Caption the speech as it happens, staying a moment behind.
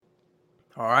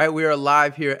All right, we are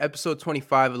live here, episode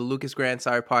 25 of the Lucas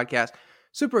Grandsire podcast,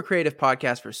 super creative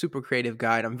podcast for super creative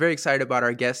guide. I'm very excited about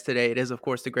our guest today. It is, of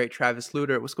course, the great Travis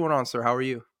Lutter. What's going on, sir? How are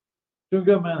you? Doing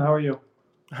good, man. How are you?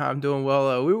 I'm doing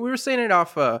well. We were saying it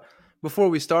off before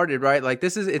we started, right? Like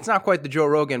it's not quite the Joe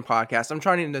Rogan podcast. I'm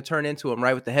trying to turn into him,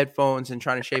 right, with the headphones and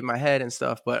trying to shave my head and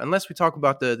stuff. But unless we talk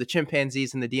about the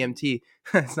chimpanzees and the DMT,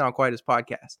 it's not quite his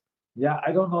podcast. Yeah,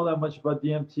 I don't know that much about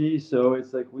DMT, so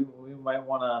it's like we might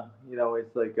want to,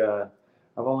 it's like I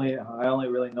only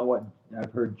really know what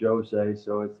I've heard Joe say,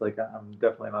 so it's like I'm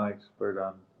definitely not an expert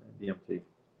on DMT.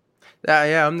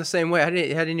 Yeah, I'm the same way. I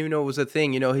didn't even know it was a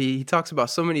thing. He talks about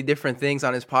so many different things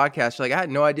on his podcast. Like I had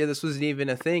no idea this was even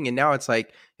a thing, and now it's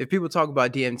like if people talk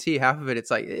about DMT, half of it it's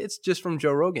like it's just from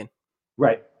Joe Rogan.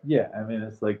 Right. Yeah. I mean,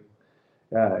 it's like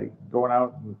going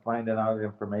out and finding out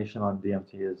information on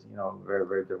DMT is, very,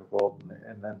 very difficult.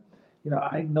 And then,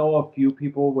 I know a few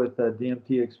people with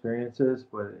DMT experiences,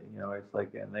 but it's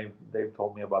like, and they've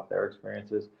told me about their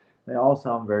experiences. They all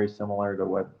sound very similar to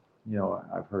what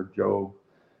I've heard Joe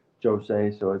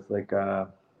say. So it's like, yeah,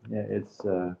 it's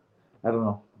I don't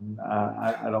know.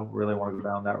 I don't really want to go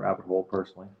down that rabbit hole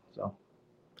personally. So.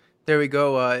 There we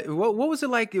go. What was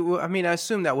it like? I mean, I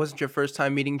assume that wasn't your first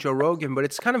time meeting Joe Rogan, but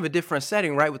it's kind of a different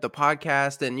setting, right? With the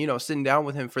podcast and sitting down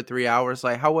with him for 3 hours.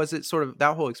 Like, how was it? Sort of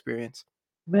that whole experience.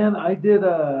 Man, I did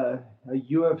a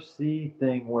UFC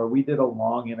thing where we did a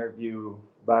long interview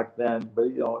back then, but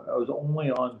I was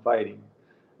only on fighting.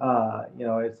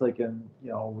 It's like an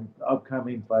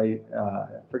upcoming fight. I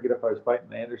forget if I was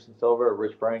fighting Anderson Silva or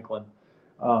Rich Franklin.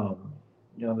 Um,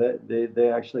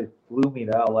 they actually flew me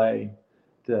to LA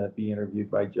to be interviewed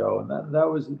by Joe, and that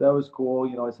was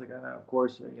cool. It's like, and of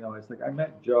course, it's like I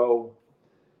met Joe.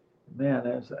 Man,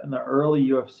 it was in the early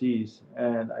UFCs,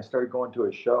 and I started going to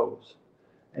his shows.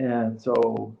 And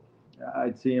so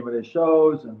I'd see him at his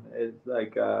shows, and it's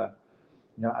like,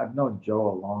 I've known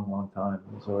Joe a long, long time,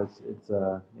 and so it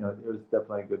was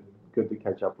definitely good to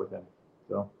catch up with him.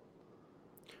 So.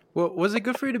 Well, was it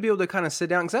good for you to be able to kind of sit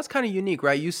down? Because that's kind of unique,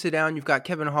 right? You sit down, you've got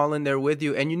Kevin Holland there with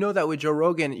you, and you know that with Joe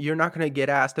Rogan, you're not going to get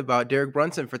asked about Derek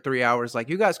Brunson for 3 hours. Like,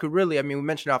 you guys could really, I mean, we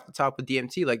mentioned off the top with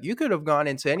DMT, like, you could have gone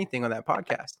into anything on that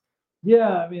podcast.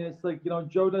 Yeah, I mean, it's like,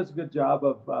 Joe does a good job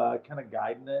of kind of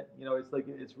guiding it. It's like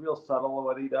it's real subtle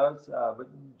what he does, but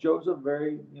Joe's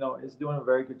is doing a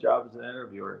very good job as an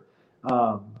interviewer.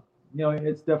 Um,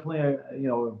 it's definitely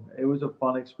it was a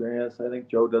fun experience. I think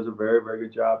Joe does a very, very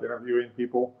good job interviewing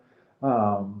people.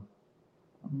 Um,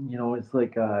 it's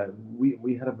like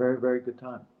we had a very, very good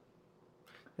time.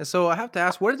 And so I have to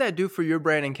ask, what did that do for your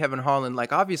brand and Kevin Holland?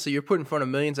 Like, obviously, you're put in front of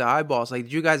millions of eyeballs. Like,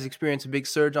 did you guys experience a big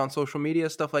surge on social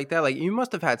media, stuff like that? Like, you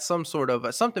must have had some sort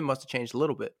of something must have changed a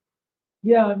little bit.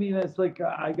 Yeah, I mean, it's like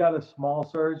I got a small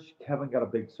search. Kevin got a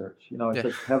big search. It's Yeah.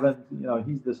 like Kevin,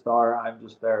 he's the star. I'm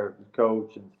just there as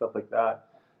coach and stuff like that.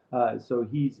 So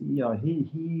he's,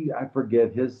 I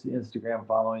forget his Instagram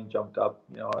following jumped up,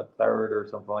 a third or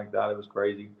something like that. It was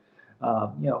crazy.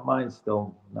 Mine's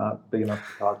still not big enough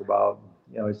to talk about.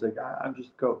 It's like I'm just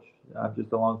a coach. I'm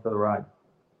just along for the ride.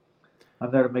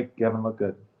 I'm there to make Kevin look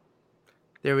good.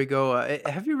 There we go.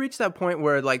 Have you reached that point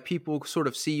where like people sort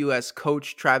of see you as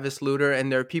Coach Travis Lutter, and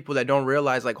there are people that don't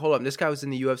realize, like, hold up, this guy was in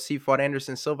the UFC, fought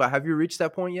Anderson Silva. Have you reached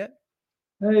that point yet?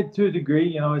 To a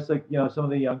degree, it's like some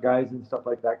of the young guys and stuff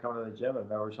like that coming to the gym have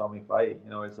never saw me fight.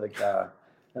 It's like they're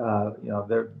they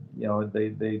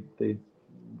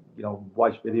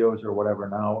watch videos or whatever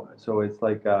now. So it's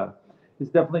like it's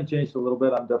definitely changed a little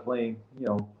bit. I'm definitely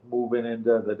moving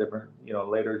into the different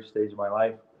later stage of my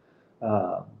life.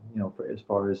 For as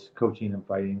far as coaching and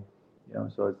fighting,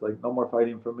 so it's like no more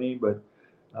fighting for me, but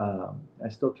I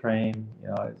still train.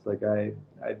 It's like I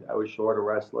was short a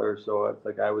wrestler, so it's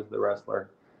like I was the wrestler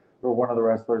or one of the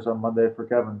wrestlers on Monday for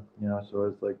Kevin. So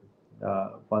it's like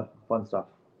fun stuff.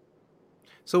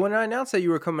 So when I announced that you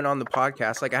were coming on the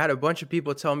podcast, like I had a bunch of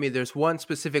people tell me there's one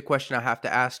specific question I have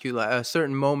to ask you, like a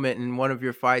certain moment in one of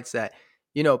your fights that,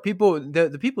 people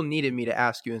the people needed me to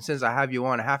ask you, and since I have you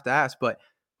on, I have to ask. But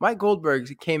Mike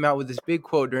Goldberg came out with this big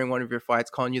quote during one of your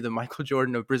fights, calling you the Michael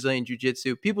Jordan of Brazilian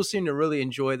Jiu-Jitsu. People seem to really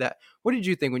enjoy that. What did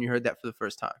you think when you heard that for the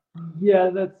first time?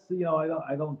 Yeah, that's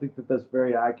I don't think that that's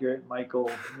very accurate. Michael,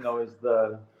 is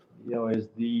the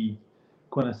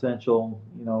quintessential.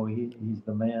 He's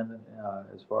the man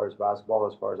as far as basketball,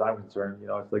 as far as I'm concerned.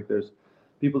 It's like there's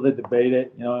people that debate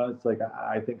it. It's like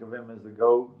I think of him as the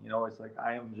goat. It's like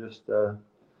I am just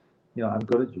I'm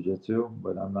good at jiu-jitsu,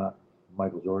 but I'm not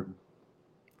Michael Jordan.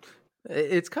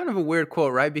 It's kind of a weird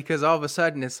quote, right? Because all of a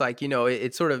sudden it's like,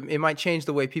 it sort of, it might change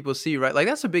the way people see you, right? Like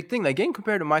that's a big thing. Like getting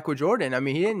compared to Michael Jordan. I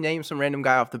mean, he didn't name some random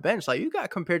guy off the bench. Like you got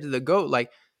compared to the GOAT.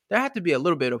 Like there had to be a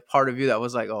little bit of part of you that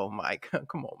was like, oh my,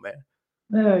 come on, man.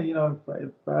 Yeah,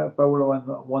 if I would have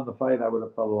won the fight, I would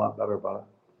have felt a lot better about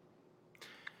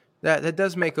That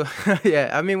does make a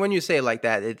yeah. I mean, when you say it like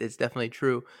that, it's definitely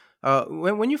true.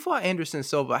 When you fought Anderson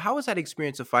Silva, how was that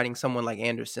experience of fighting someone like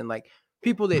Anderson? Like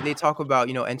people they talk about,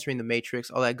 entering the matrix,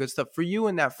 all that good stuff. For you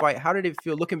in that fight, how did it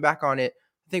feel? Looking back on it,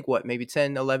 I think what maybe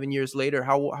 10, 11 years later.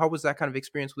 How was that kind of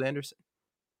experience with Anderson?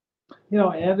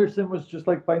 it. Anderson was just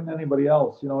like fighting anybody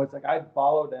else. It's like I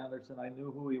followed Anderson. I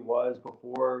knew who he was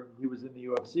before he was in the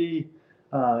UFC.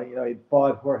 He'd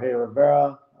fought Jorge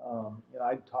Rivera.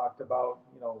 I talked about,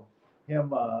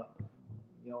 him,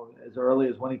 as early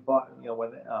as when he fought,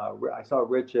 when I saw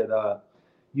Rich at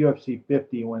UFC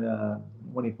 50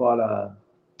 when he fought,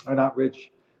 or not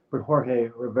Rich, but Jorge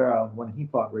Rivera when he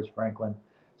fought Rich Franklin.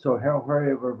 So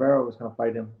Jorge Rivera was going to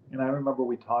fight him, and I remember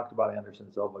we talked about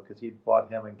Anderson Silva because he'd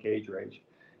fought him in Cage Rage,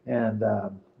 and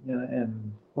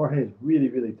and Jorge is really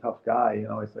really tough guy.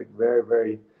 It's like very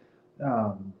very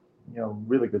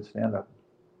really good stand up,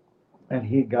 and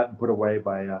he had gotten put away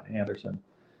by Anderson,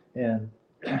 and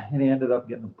and he ended up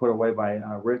getting put away by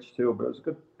Rich too. But it was a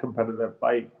good competitive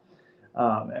fight.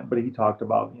 But he talked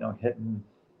about hitting.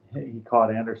 He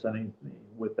caught Anderson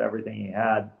with everything he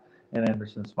had, and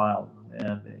Anderson smiled,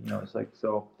 and it's like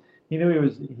so. He knew he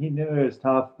was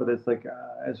tough, but it's like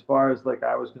as far as like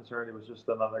I was concerned, he was just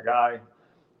another guy.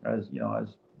 As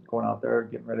going out there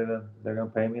getting ready to, they're gonna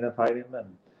pay me to fight him, and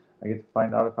I get to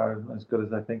find out if I'm as good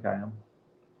as I think I am.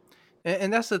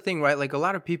 And that's the thing, right? Like a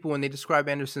lot of people when they describe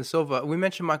Anderson Silva, we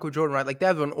mentioned Michael Jordan, right? Like they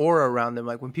have an aura around them,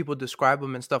 like when people describe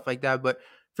him and stuff like that. But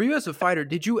for you as a fighter,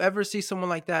 did you ever see someone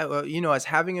like that, as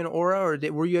having an aura, or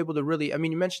were you able to really? I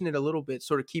mean, you mentioned it a little bit,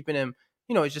 sort of keeping him,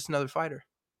 as just another fighter.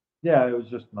 Yeah, it was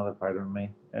just another fighter to me.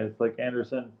 And it's like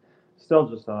Anderson, still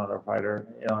just another fighter.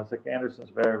 It's like Anderson's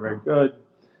very, very good.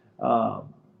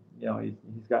 Um,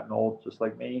 he's gotten old just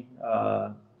like me.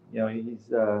 He's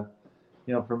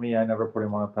for me, I never put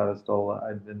him on a pedestal.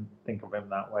 I didn't think of him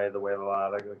that way, the way a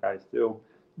lot of the guys do.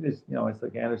 It's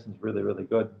like Anderson's really, really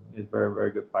good. He's a very,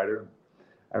 very good fighter.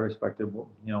 I respected,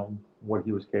 what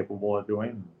he was capable of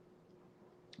doing.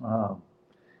 Um,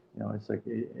 it's like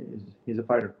he's a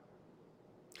fighter.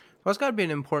 Well, it's got to be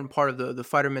an important part of the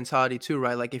fighter mentality too,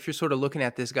 right? Like if you're sort of looking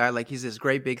at this guy like he's this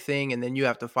great big thing, and then you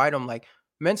have to fight him, like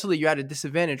mentally you're at a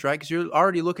disadvantage, right? Because you're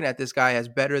already looking at this guy as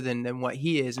better than what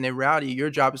he is, and in reality, your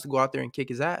job is to go out there and kick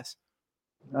his ass.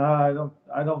 I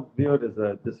don't view it as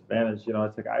a disadvantage.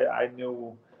 It's like I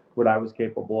knew what I was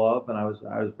capable of, and I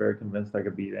was very convinced I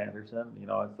could beat Anderson.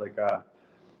 It's like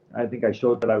I think I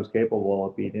showed that I was capable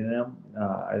of beating him.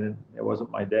 I didn't. It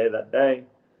wasn't my day that day,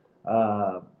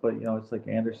 but it's like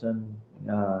Anderson.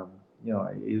 He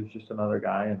was just another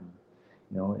guy, and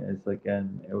it's like,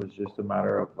 and it was just a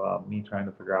matter of me trying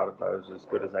to figure out if I was as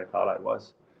good as I thought I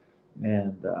was.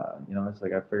 And it's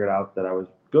like I figured out that I was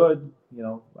good.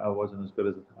 I wasn't as good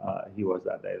as he was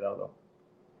that day, though.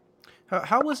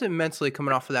 How was it mentally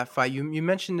coming off of that fight? You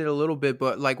mentioned it a little bit,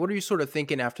 but like, what are you sort of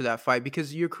thinking after that fight?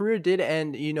 Because your career did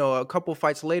end. A couple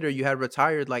fights later, you had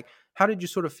retired. Like, how did you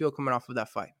sort of feel coming off of that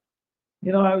fight?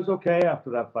 I was okay after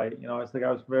that fight. It's like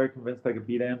I was very convinced I could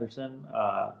beat Anderson.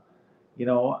 I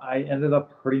ended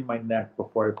up hurting my neck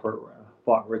before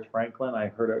fought Rich Franklin. I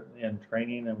hurt it in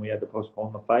training, and we had to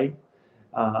postpone the fight.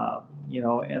 And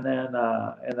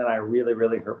then I really,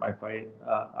 really hurt my fight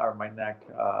or my neck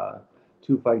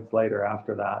 2 fights later.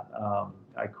 After that,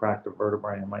 I cracked a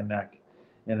vertebrae in my neck,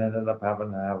 and ended up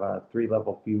having to have a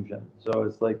 3-level fusion. So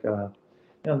it's like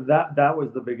that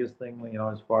was the biggest thing.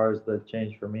 As far as the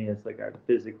change for me, it's like I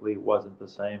physically wasn't the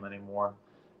same anymore.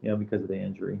 Because of the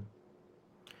injury.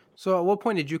 So, at what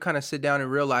point did you kind of sit down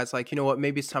and realize, like, you know what,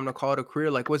 maybe it's time to call it a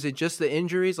career? Like, was it just the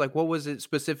injuries? Like, what was it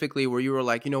specifically where you were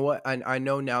like, you know what, I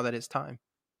know now that it's time.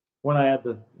 When I had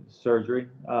the surgery,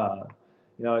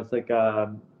 it's like I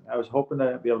was hoping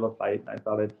to be able to fight. I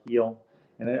thought I'd heal,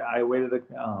 and I waited.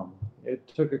 It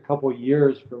took a couple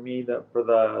years for me to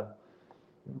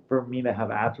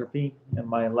have atrophy in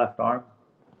my left arm.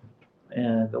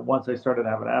 And once I started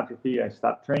having atrophy, I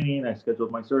stopped training. I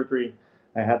scheduled my surgery.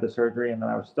 I had the surgery, and then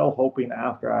I was still hoping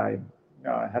after I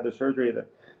had the surgery that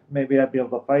maybe I'd be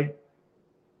able to fight.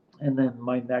 And then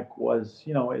my neck was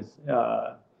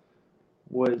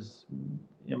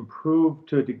improved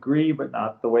to a degree, but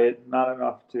not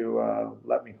enough to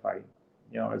let me fight.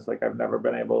 It's like I've never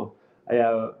been able. I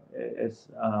have it's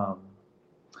I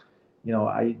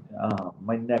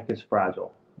my neck is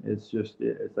fragile. It's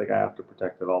like I have to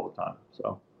protect it all the time.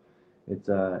 So it's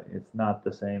not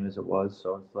the same as it was.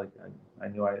 So it's like I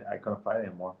knew I couldn't fight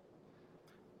anymore.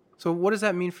 So what does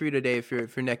that mean for you today if your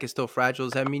neck is still fragile?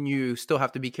 Does that mean you still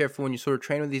have to be careful when you sort of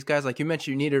train with these guys? Like you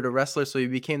mentioned you needed a wrestler, so you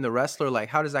became the wrestler. Like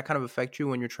how does that kind of affect you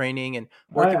when you're training and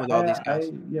working with all these guys?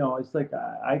 It's like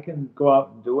I can go out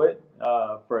and do it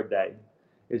for a day.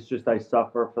 It's just I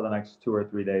suffer for the next 2 or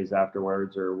 3 days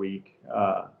afterwards or a week.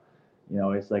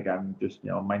 It's like I'm just,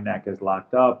 my neck is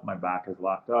locked up, my back is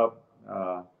locked up.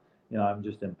 I'm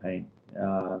just in pain.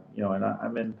 And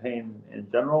I'm in pain in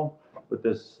general, but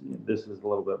this is a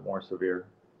little bit more severe.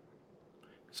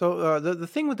 So the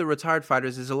thing with the retired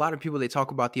fighters is a lot of people they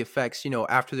talk about the effects,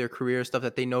 after their career, stuff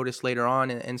that they notice later on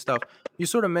and stuff. You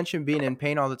sort of mentioned being in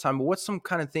pain all the time, but what's some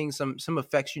kind of things, some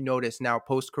effects you notice now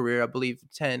post career, I believe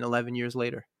 10, 11 years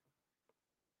later?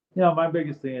 My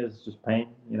biggest thing is just pain.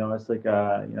 It's like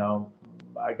I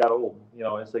got old.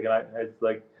 It's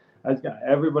like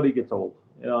everybody gets old.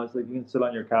 It's like you can sit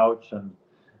on your couch and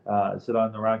sit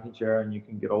on the rocking chair and you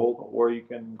can get old, or you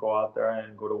can go out there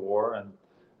and go to war and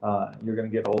you're going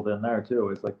to get old in there too.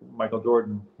 It's like Michael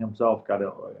Jordan himself got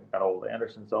old.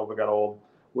 Anderson Silva got old.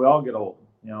 We all get old.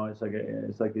 It's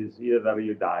either that or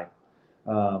you die.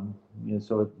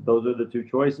 So those are the two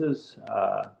choices.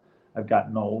 I've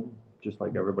gotten old, just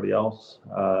like everybody else.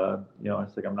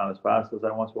 It's like I'm not as fast as I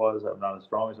once was. I'm not as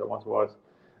strong as I once was.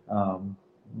 Um,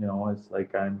 it's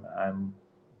like I'm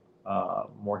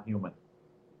more human.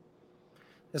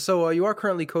 And so you are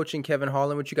currently coaching Kevin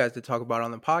Holland, which you guys did talk about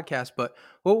on the podcast. But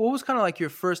what was kind of like your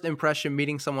first impression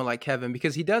meeting someone like Kevin?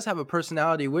 Because he does have a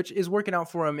personality, which is working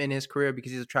out for him in his career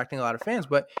because he's attracting a lot of fans.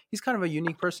 But he's kind of a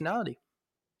unique personality.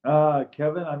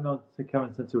 Kevin, I've known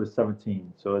Kevin since he was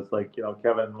 17. So it's like,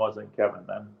 Kevin wasn't Kevin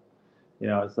then.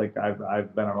 It's like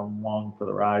I've been along for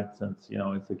the ride since,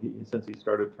 it's like since he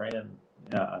started training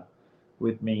uh,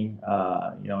 with me.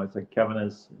 It's like Kevin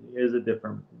is a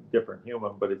different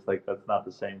human, but it's like that's not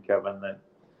the same Kevin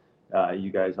that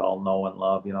you guys all know and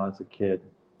love. As a kid,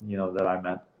 that I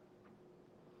met.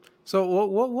 So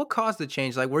what caused the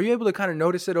change? Like, were you able to kind of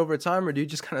notice it over time, or do you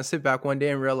just kind of sit back one day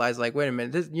and realize, like, wait a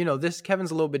minute, this Kevin's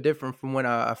a little bit different from when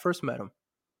I first met him?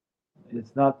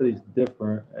 It's not that he's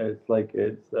different. It's like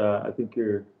I think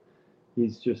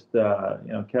he's just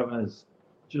Kevin is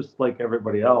just like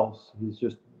everybody else. He's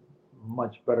just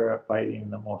much better at fighting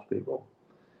than most people.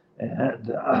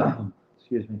 And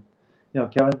excuse me,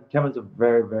 Kevin's a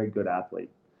very very good athlete.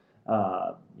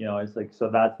 It's like so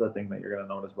that's the thing that you're gonna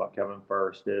notice about Kevin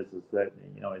first is that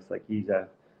it's like he's a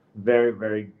very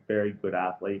very very good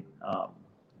athlete.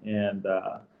 And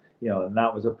and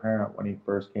that was apparent when he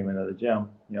first came into the gym.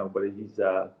 But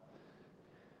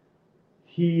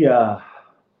he uh,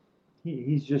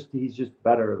 he's just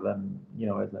better than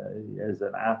as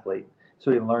an athlete.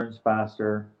 So he learns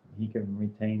faster. He can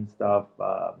retain stuff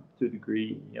to a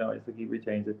degree. It's like he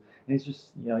retains it, and he's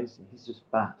just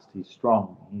fast. He's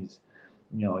strong. He's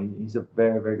a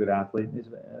very very good athlete.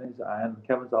 And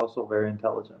Kevin's also very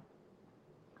intelligent.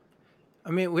 I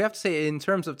mean, we have to say in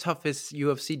terms of toughest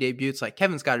UFC debuts, like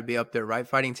Kevin's got to be up there, right?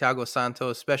 Fighting Thiago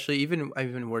Santos, especially even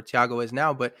where Thiago is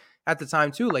now, but at the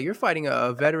time too, like you're fighting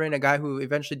a veteran, a guy who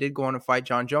eventually did go on to fight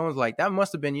John Jones. Like that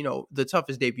must have been, the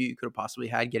toughest debut you could have possibly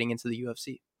had getting into the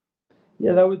UFC.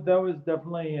 Yeah, that was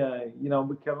definitely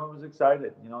but Kevin was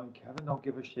excited. And Kevin don't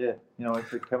give a shit.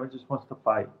 It's like Kevin just wants to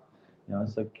fight.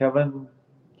 It's like Kevin's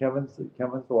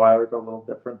wired a little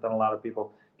different than a lot of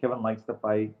people. Kevin likes to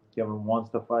fight. Kevin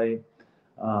wants to fight.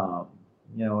 Um,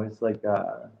 it's like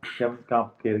Kevin's a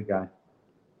complicated guy.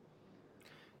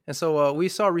 And so we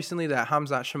saw recently that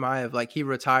Hamzat Shemaev, like he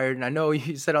retired, and I know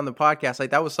you said on the podcast,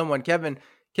 like that was someone Kevin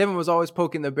was always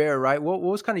poking the bear, right? What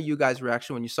was kind of you guys'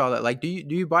 reaction when you saw that? Like, do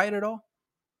you buy it at all?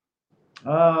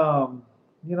 Um,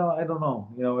 I don't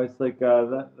know. It's like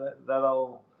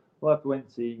that'll we'll have to wait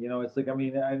and see. It's like I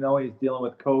mean I know he's dealing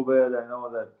with COVID. I know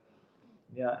that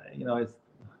yeah. It's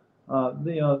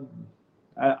you know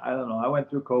I don't know. I went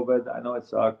through COVID. I know it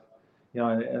sucked.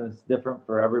 And it's different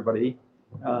for everybody.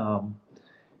 Um,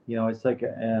 it's like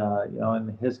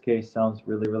in his case sounds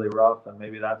really really rough, and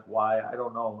maybe that's why. I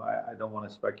don't know. I don't want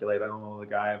to speculate. I don't know the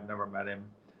guy. I've never met him.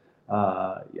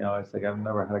 It's like I've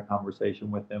never had a conversation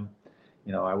with him.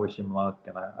 I wish him luck,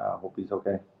 and I hope he's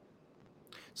okay.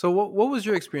 So what was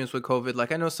your experience with COVID?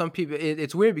 Like I know some people,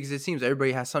 it's weird because it seems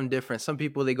everybody has something different. Some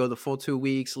people they go the full 2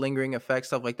 weeks, lingering effects,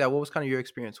 stuff like that. What was kind of your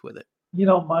experience with it?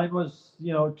 Mine was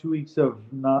 2 weeks of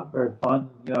not very fun.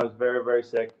 I was very very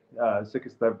sick,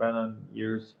 sickest I've been in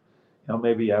years,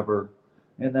 maybe ever.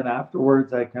 And then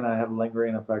afterwards, I kind of had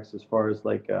lingering effects as far as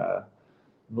like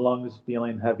lungs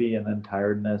feeling heavy and then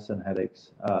tiredness and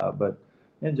headaches. But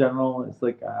in general, it's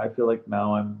like I feel like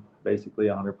now I'm basically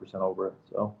 100% over it.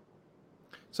 So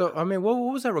So, I mean, what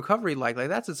was that recovery like? Like,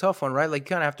 that's a tough one, right? Like, you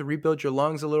kind of have to rebuild your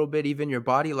lungs a little bit, even your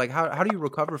body. Like, how do you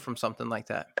recover from something like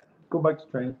that? Go back to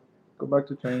training. Go back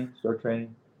to training. Start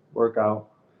training. Work out.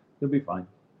 You'll be fine.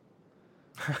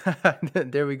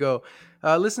 There we go.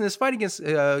 Listen, this fight against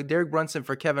Derek Brunson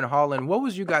for Kevin Holland, what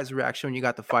was you guys' reaction when you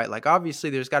got the fight? Like, obviously,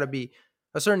 there's got to be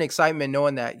a certain excitement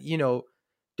knowing that,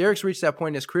 Derek's reached that point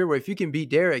in his career where if you can beat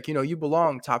Derek, you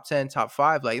belong top 10, top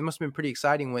five. Like, it must have been pretty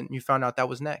exciting when you found out that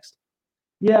was next.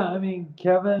 Yeah, I mean,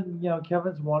 Kevin,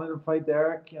 Kevin's wanted to fight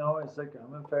Derek. It's like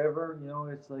I'm in favor.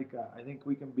 It's like I think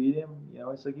we can beat him.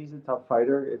 It's like he's a tough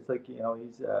fighter. It's like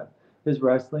he's his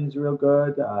wrestling's real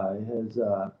good.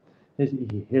 His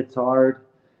he hits hard.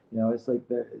 It's like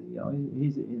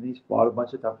he's fought a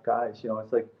bunch of tough guys.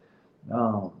 It's like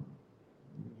um,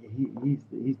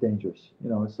 he's dangerous.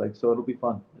 It's like so it'll be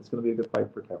fun. It's gonna be a good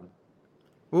fight for Kevin.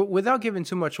 Without giving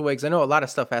too much away, because I know a lot of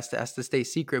stuff has to stay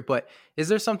secret, but is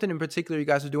there something in particular you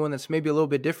guys are doing that's maybe a little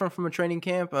bit different from a training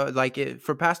camp,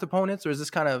 for past opponents, or is this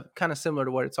kind of similar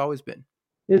to what it's always been?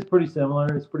 It's pretty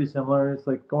similar. It's pretty similar. It's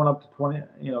like going up to 20,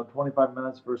 25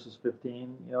 minutes versus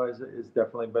 15. Is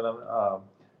definitely been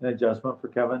an adjustment for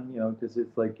Kevin. Because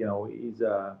it's like he's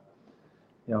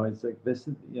it's like this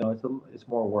is it's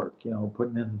more work.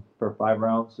 Putting in for 5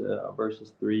 rounds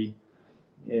versus three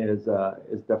is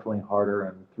definitely harder,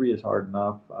 and three is hard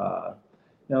enough.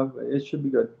 It should be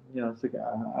good. It's like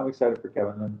I'm excited for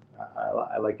Kevin, and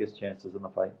I like his chances in the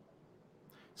fight.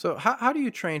 So how do you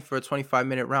train for a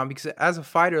 25-minute round? Because as a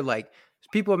fighter, like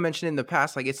people have mentioned in the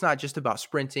past, like it's not just about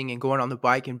sprinting and going on the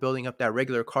bike and building up that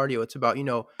regular cardio. It's about,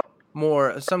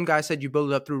 more some guys said you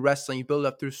build it up through wrestling, you build it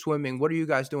up through swimming. What are you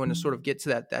guys doing to sort of get to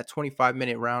that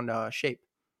 25-minute round shape?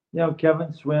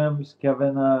 Kevin swims.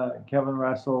 Kevin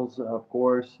wrestles. Of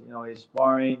course, he's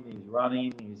sparring. He's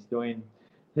running. He's doing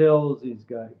hills. He's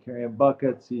got carrying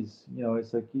buckets. It's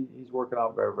like he's working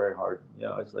out very, very hard.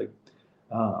 It's like,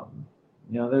 um,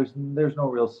 there's no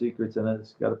real secrets in it.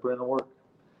 It's got to put in the work.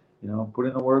 Put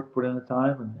in the work, put in the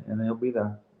time, and he'll be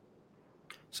there.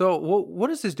 So what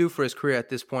does this do for his career at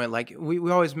this point? Like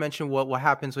we always mention what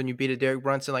happens when you beat a Derek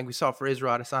Brunson, like we saw for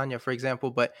Israel Adesanya, for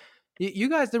example. But you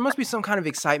guys, there must be some kind of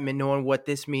excitement knowing what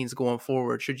this means going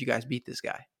forward. Should you guys beat this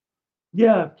guy?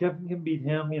 Yeah, if Kevin can beat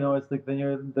him, it's like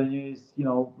then he's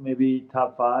maybe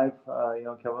top five.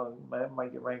 Kevin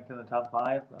might get ranked in the top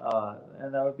five,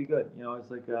 and that would be good. It's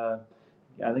like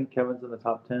I think Kevin's in the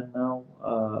top 10 now.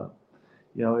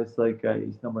 It's like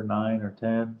he's number 9 or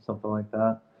 10, something like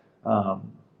that.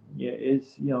 Um, yeah,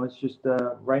 it's just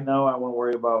right now I want to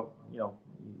worry about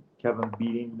Kevin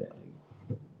beating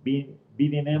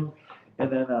him,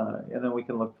 and then we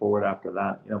can look forward after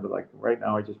that. But like right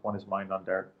now I just want his mind on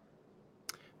Derek.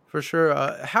 For sure.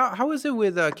 How is it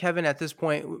with Kevin at this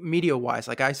point, media wise?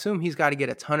 Like, I assume he's got to get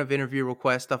a ton of interview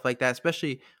requests, stuff like that.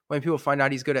 Especially when people find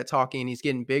out he's good at talking and he's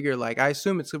getting bigger. Like, I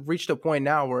assume it's reached a point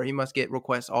now where he must get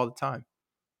requests all the time.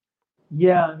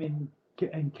 Yeah, I mean,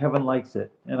 and Kevin likes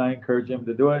it, and I encourage him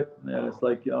to do it. And it's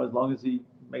like as long as he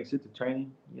makes it to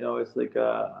training, it's like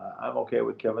I'm okay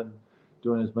with Kevin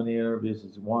doing as many interviews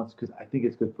as he wants because I think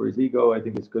it's good for his ego. I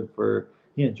think it's good for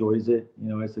he enjoys it.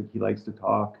 It's like he likes to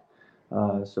talk.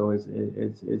 So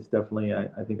it's definitely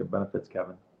I think it benefits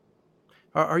Kevin.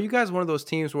 Are you guys one of those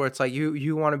teams where it's like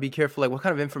you want to be careful, like what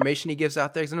kind of information he gives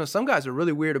out there? Because I know some guys are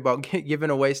really weird about giving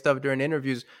away stuff during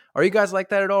interviews. Are you guys like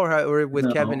that at all, or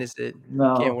with Kevin, No, is it you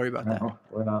can't no, worry about that? no,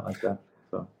 we're not like that.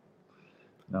 So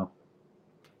no.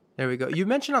 There we go. You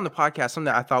mentioned on the podcast something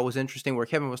that I thought was interesting, where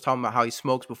Kevin was talking about how he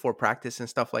smokes before practice and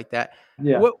stuff like that.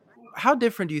 Yeah. What? How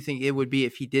different do you think it would be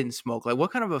if he didn't smoke? Like,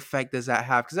 what kind of effect does that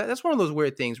have? Because that's one of those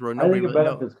weird things where I nobody think it really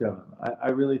knows. benefits Kevin. I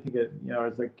really think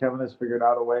it's like Kevin has figured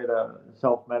out a way to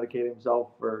self-medicate himself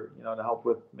for, to help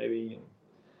with maybe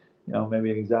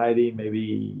anxiety,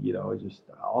 maybe, just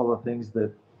all the things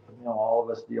that, all of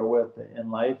us deal with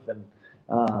in life. And,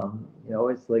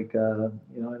 it's like,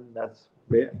 and that's,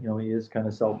 he is kind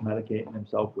of self-medicating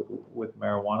himself with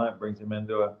marijuana. It brings him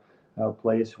into a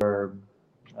place where,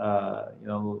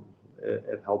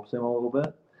 it helps him a little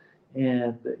bit.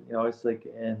 And, it's like,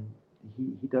 and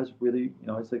he does really,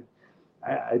 it's like,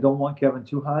 I don't want Kevin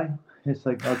too high. It's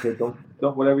like, okay, don't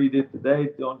whatever you did today,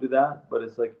 don't do that. But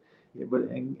it's like, yeah, but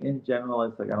in general,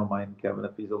 it's like I don't mind Kevin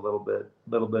if he's a little bit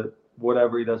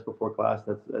whatever he does before class.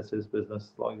 That's his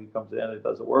business. As long as he comes in, it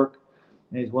doesn't work,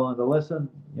 and he's willing to listen.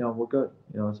 We're good.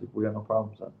 It's like we got no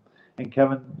problems then. And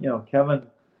Kevin,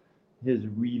 has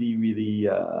really really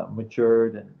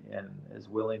matured and is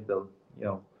you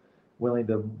know willing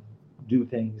to do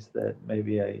things that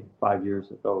maybe 5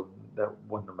 years ago that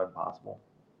wouldn't have been possible.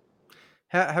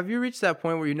 Have you reached that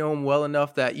point where you know him well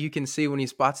enough that you can see when he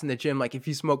spots in the gym, like if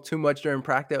you smoke too much during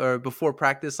practice or before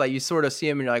practice, like you sort of see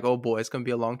him and you're like, oh boy, it's gonna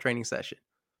be a long training session.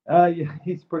 Yeah,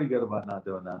 he's pretty good about not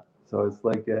doing that. So it's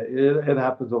like it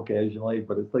happens occasionally,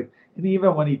 but it's like, and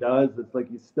even when he does, it's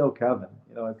like he's still Kevin.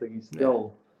 It's like he's Yeah.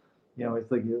 still,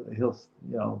 it's like he'll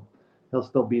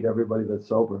still beat everybody that's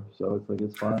sober. So it's like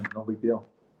it's fun, no big deal.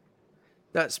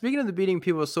 Speaking of the beating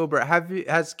people sober,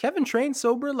 has Kevin trained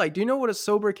sober? Like, do you know what a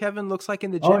sober Kevin looks like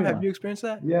in the Oh gym? Have yeah, you experienced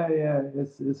that? yeah.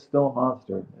 It's still a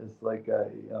monster. It's like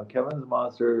Kevin's a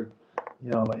monster.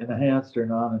 Enhanced or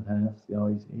non-enhanced.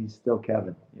 He's still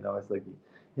Kevin. It's like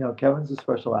Kevin's a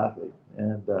special athlete,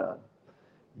 and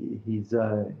he's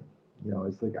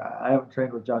it's like I haven't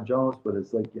trained with John Jones, but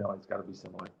it's like it's got to be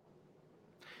similar.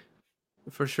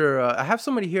 For sure. I have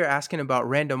somebody here asking about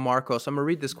Randa Marcos. I'm gonna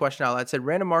read this question out loud. It said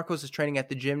Randa Marcos is training at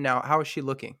the gym now. How is she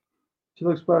looking? She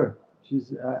looks better.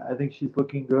 I think she's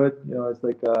looking good. It's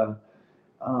like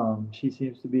she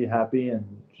seems to be happy, and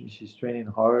she's training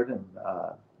hard, and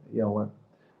when,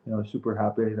 super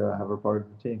happy to have her part of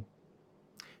the team.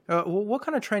 What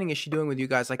kind of training is she doing with you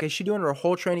guys? Like, is she doing her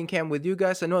whole training camp with you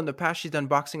guys? I know in the past she's done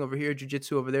boxing over here,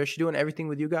 jujitsu over there. Is she doing everything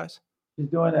with you guys? She's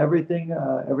doing everything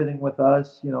with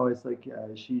us. It's like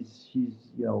she's she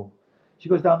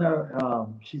goes down there.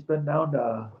 She's been down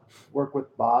to work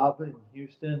with Bob in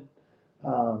Houston,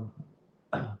 um,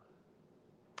 at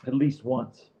least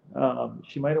once.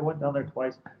 She might have went down there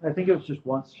twice. I think it was just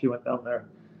once she went down there.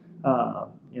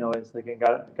 It's like I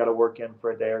got to work in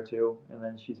for a day or two, and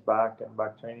then she's back and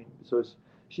back training. So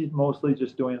she's mostly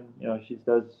just doing, she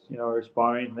does, her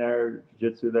sparring there,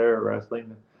 jiu-jitsu there,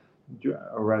 wrestling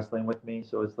with me.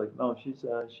 So it's like, no,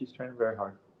 she's training very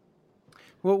hard.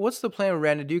 Well, what's the plan with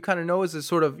Randa? Do you kind of know? Is it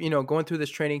sort of going through this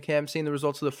training camp, seeing the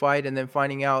results of the fight, and then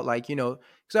finding out like because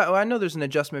I know there's an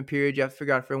adjustment period. You have to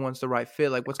figure out if everyone's the right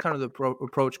fit. Like, what's kind of the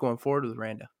approach going forward with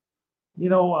Randa? You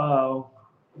know,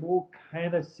 we'll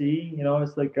kind of see.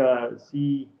 It's like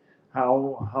see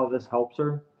how this helps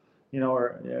her.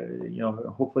 Or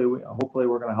hopefully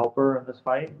we're gonna help her in this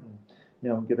fight,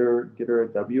 and get her a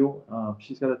W.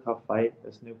 She's got a tough fight.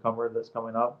 This newcomer that's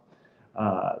coming up,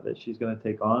 that she's gonna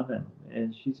take on,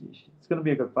 and it's gonna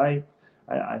be a good fight.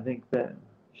 I think that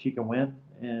she can win,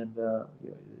 and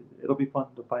it'll be fun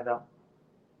to find out.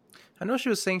 I know she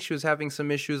was saying she was having some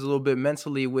issues a little bit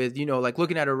mentally with, like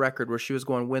looking at her record where she was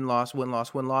going win loss, win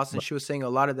loss, win loss, and she was saying a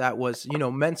lot of that was,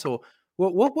 mental.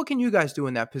 What can you guys do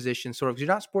in that position, sort of? 'Cause you're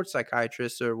not sports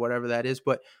psychiatrists or whatever that is,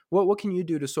 but what can you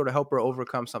do to sort of help her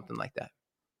overcome something like that?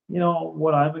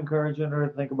 What I'm encouraging her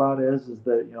to think about is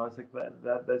that it's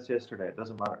like that's yesterday. It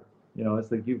doesn't matter.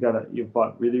 It's like you've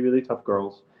fought really really tough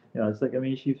girls. It's like, I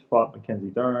mean, she's fought Mackenzie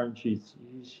Dern. She's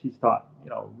taught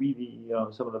really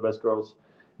some of the best girls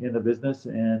in the business,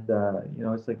 and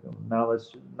it's like, now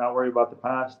let's not worry about the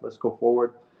past. Let's go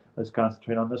forward. Let's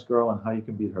concentrate on this girl and how you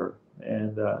can beat her.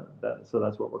 And so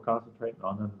that's what we're concentrating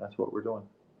on, and that's what we're doing.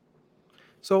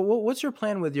 So what's your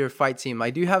plan with your fight team?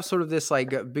 Like, do you have sort of this like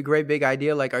great big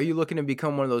idea? Like, are you looking to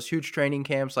become one of those huge training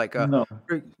camps? Like, No,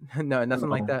 no, nothing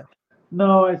like no. that.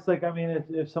 No, it's like, I mean,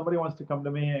 if somebody wants to come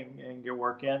to me and get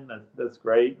work in, that's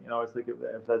great. It's like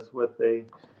if that's what they,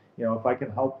 if I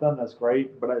can help them, that's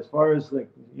great. But as far as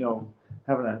like,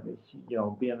 having a,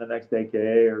 being the next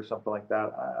AKA or something like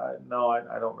that, no,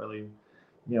 I don't really,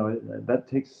 that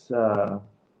takes, it's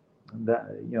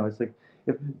like,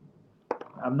 if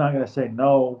I'm not going to say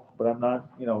no, but I'm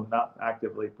not, not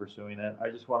actively pursuing it. I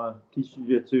just want to teach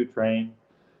jiu-jitsu, train,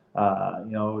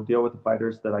 deal with the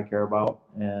fighters that I care about.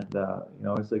 And,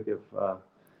 it's like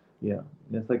yeah,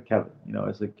 it's like Kevin,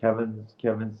 it's like Kevin's,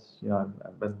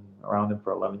 I've been around him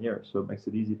for 11 years, so it makes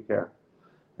it easy to care.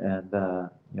 And,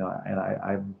 and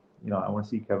I want to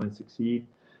see Kevin succeed.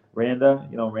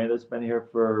 Randa's been here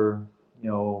for,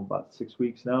 about 6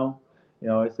 weeks now.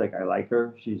 It's like, I like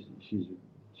her. She's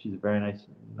a very nice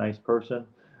person.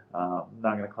 I'm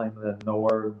not going to claim to know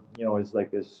her, as like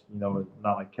this, not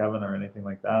like Kevin or anything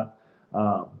like that.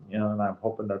 And I'm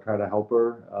hoping to try to help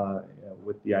her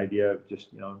with the idea of just,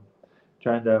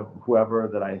 trying to, whoever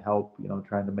that I help,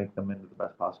 trying to make them into the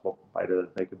best possible fighter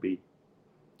that they could be.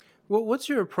 Well, what's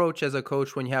your approach as a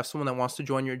coach when you have someone that wants to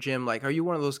join your gym? Like, are you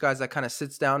one of those guys that kind of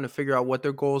sits down to figure out what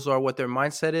their goals are, what their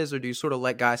mindset is, or do you sort of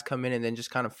let guys come in and then just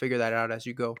kind of figure that out as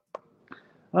you go?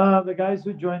 The guys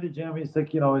who join the gym, it's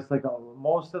like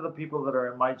most of the people that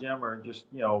are in my gym are just,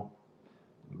 a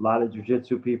lot of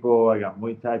jiu-jitsu people. I got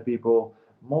Muay Thai people.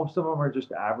 Most of them are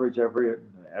just average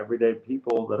everyday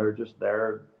people that are just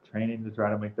there training to try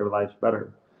to make their lives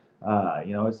better.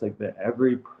 It's like that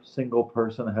every single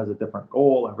person has a different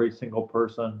goal. Every single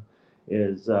person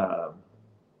is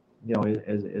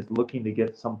is looking to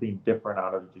get something different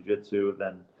out of jiu-jitsu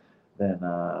than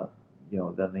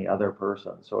the other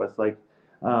person. So it's like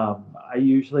I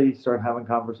usually start having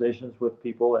conversations with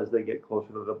people as they get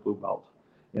closer to the blue belt.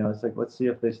 It's like, let's see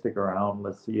if they stick around.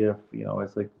 Let's see if,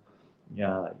 it's like,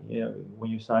 yeah,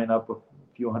 when you sign up with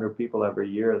a few hundred people every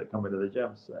year that come into the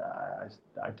gyms,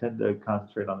 I tend to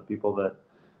concentrate on the people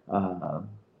uh,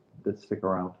 that stick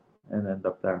around and end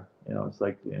up there. It's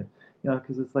like,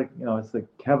 because it's like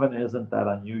Kevin isn't that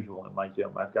unusual in my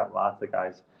gym. I've got lots of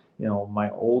guys. My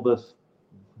oldest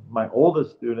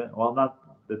student, well, not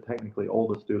the technically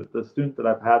oldest student, the student that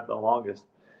I've had the longest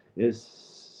is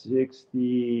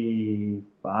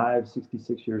 65,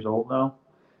 66 years old now,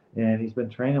 and he's been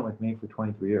training with me for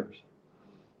 23 years.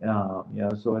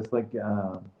 So it's like,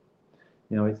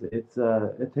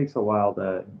 it takes a while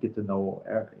to get to know,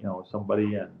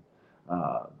 somebody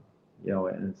uh,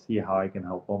 and see how I can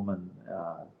help them and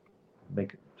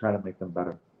try to make them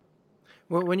better.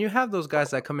 Well, when you have those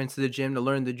guys that come into the gym to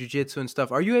learn the jujitsu and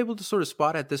stuff, are you able to sort of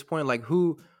spot at this point, like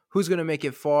who's gonna make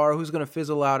it far, who's gonna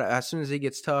fizzle out as soon as it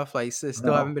gets tough? Like, still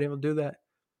haven't No, been able to do that.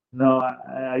 no,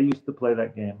 I used to play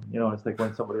that game. It's like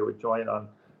when somebody would join on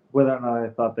whether or not I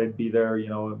thought they'd be there.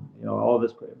 Oh,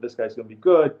 this guy's gonna be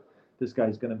good. This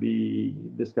guy's gonna be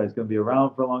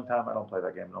around for a long time. I don't play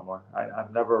that game no more.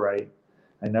 I'm never right.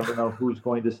 I never know who's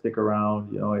going to stick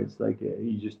around. It's like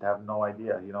you just have no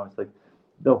idea. It's like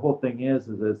the whole thing is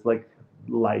it's like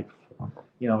life.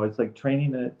 It's like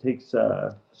training, and it takes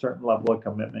a certain level of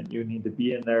commitment. You need to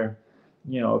be in there,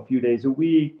 a few days a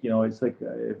week. It's like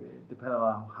depending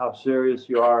on how serious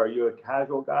you are. Are you a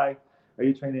casual guy? Are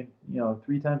you training,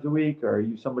 3 times a week, or are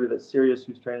you somebody that's serious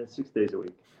who's training 6 days a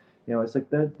week? It's like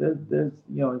there's,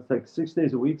 it's like 6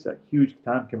 days a week is a huge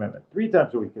time commitment. 3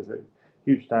 times a week is a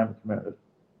huge time commitment.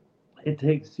 It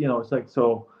takes, it's like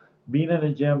so being in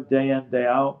a gym day in day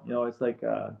out. It's like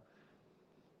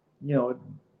you know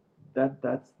that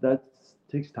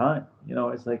takes time.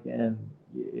 It's like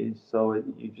you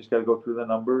just got to go through the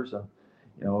numbers, and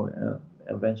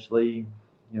eventually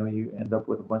you end up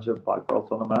with a bunch of black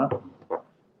belts on the mat.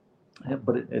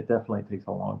 But it definitely takes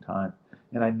a long time,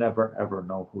 and I never ever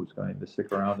know who's going to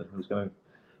stick around and who's going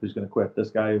to quit. This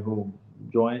guy who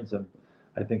joins, and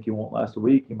I think he won't last a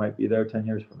week. He might be there 10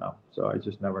 years from now. So I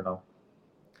just never know.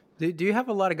 Do you have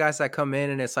a lot of guys that come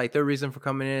in and it's like their reason for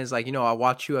coming in is like, I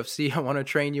watch UFC, I want to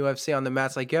train UFC on the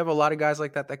mats. Like, you have a lot of guys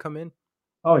like that come in?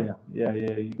 Oh yeah, yeah,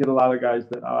 yeah. You get a lot of guys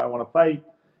that, oh, I want to fight.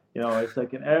 It's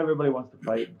like, and everybody wants to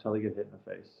fight until they get hit in the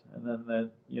face, and then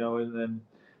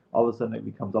all of a sudden it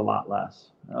becomes a lot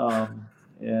less.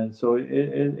 And so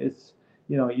it's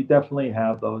you definitely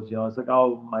have those. It's like,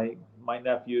 oh, my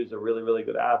nephew is a really really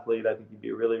good athlete. I think he'd be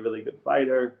a really really good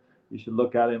fighter. You should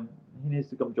look at him. He needs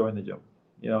to come join the gym.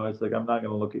 It's like, I'm not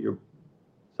going to look at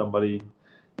somebody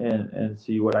and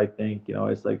see what I think.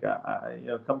 It's like,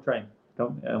 come train,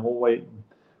 come, and we'll wait.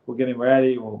 We'll get him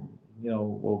ready. We'll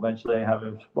eventually have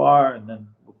him spar, and then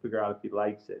we'll figure out if he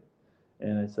likes it.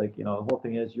 And it's like, the whole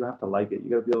thing is you have to like it.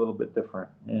 You got to be a little bit different.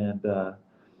 And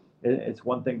it's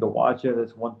one thing to watch it.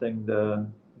 It's one thing to,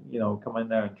 come in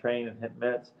there and train and hit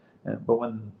mitts. But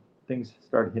when things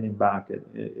start hitting back,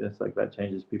 it's like that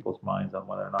changes people's minds on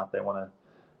whether or not they want to,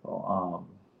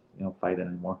 fight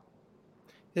anymore.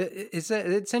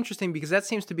 It's interesting because that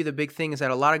seems to be the big thing is that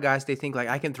a lot of guys, they think like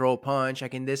I can throw a punch, I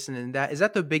can this and then that. Is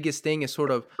that the biggest thing is sort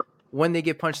of when they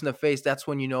get punched in the face, that's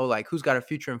when you know like who's got a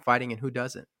future in fighting and who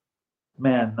doesn't?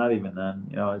 Man, not even then.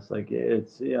 It's like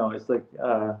there's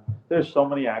so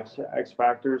many X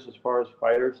factors as far as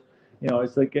fighters.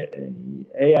 It's like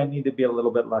I need to be a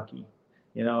little bit lucky.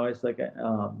 It's like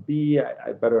B,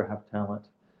 I better have talent.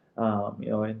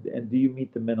 And do you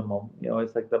meet the minimum?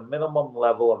 It's like the minimum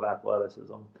level of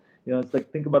athleticism. It's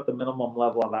like, think about the minimum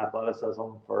level of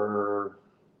athleticism for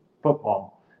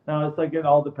football. Now it's like it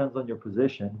all depends on your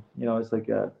position. It's like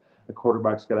a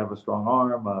quarterback's got to have a strong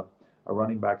arm. A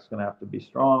running back's going to have to be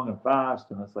strong and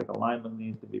fast, and it's like a lineman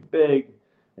needs to be big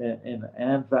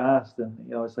and fast, and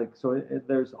it's like so.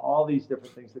 There's all these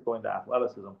different things that go into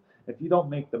athleticism. If you don't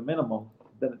make the minimum,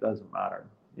 then it doesn't matter.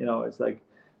 It's like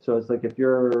so. It's like if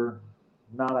you're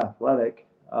not athletic,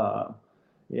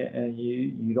 yeah, and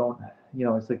you don't,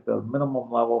 it's like the minimum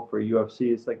level for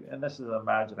UFC. It's like, and this is an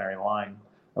imaginary line,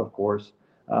 of course.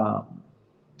 Um,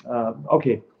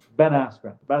 okay, Ben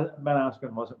Askren. Ben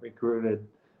Askren wasn't recruited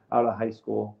out of high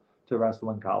school to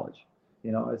wrestle in college.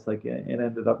 It's like it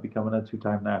ended up becoming a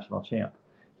two-time national champ.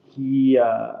 He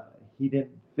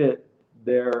didn't fit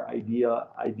their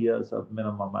ideas of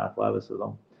minimum athleticism,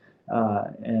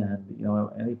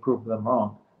 and he proved them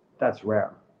wrong. That's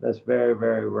rare. That's very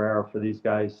very rare for these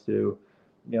guys to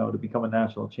to become a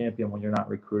national champion when you're not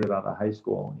recruited out of high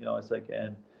school. It's like,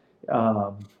 and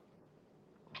um,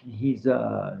 he's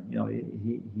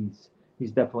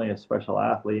definitely a special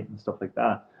athlete and stuff like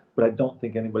that. But I don't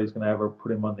think anybody's going to ever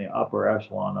put him on the upper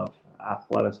echelon of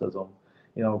athleticism,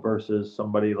 versus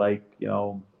somebody like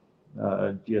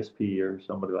GSP or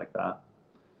somebody like that.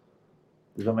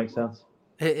 Does that make sense?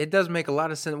 It does make a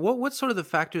lot of sense. What's sort of the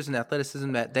factors in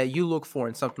athleticism that you look for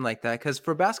in something like that? Because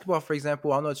for basketball, for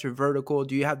example, I know it's your vertical.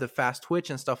 Do you have the fast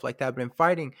twitch and stuff like that? But in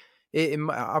fighting,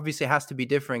 obviously has to be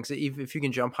different. 'Cause if you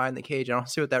can jump high in the cage, I don't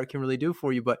see what that can really do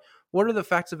for you. But what are the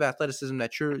facts of athleticism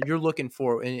that you're looking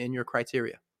for in your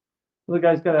criteria? Well, the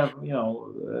guy's got to have,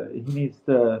 he needs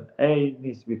to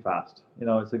be fast.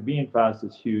 It's like being fast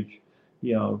is huge.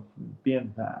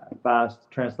 Being fast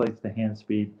translates to hand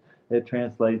speed. It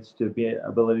translates to be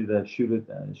ability to shoot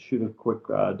a quick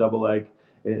double leg.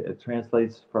 It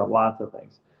translates for lots of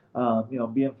things.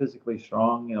 Being physically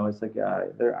strong. It's like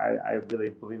I really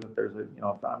believe that there's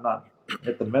if I'm not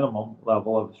at the minimum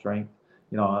level of strength,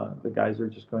 the guys are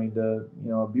just going to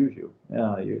abuse you.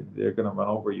 They're going to run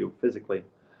over you physically.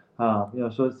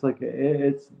 So it's like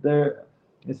it's there.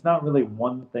 It's not really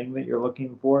one thing that you're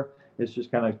looking for. It's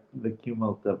just kind of the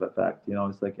cumulative effect.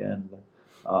 It's like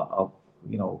of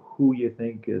who you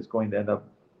think is going to end up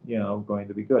going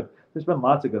to be good. There's been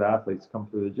lots of good athletes come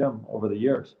through the gym over the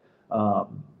years.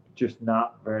 Just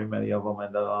not very many of them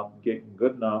ended up getting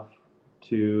good enough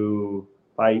to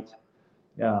fight.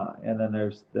 And then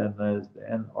there's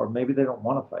and or maybe they don't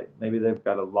want to fight. Maybe they've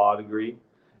got a law degree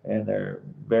and they're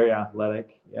very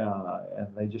athletic, and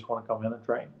they just want to come in and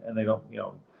train. And they don't,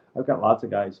 I've got lots of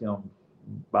guys,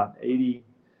 about 85%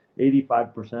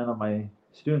 of my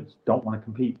students don't want to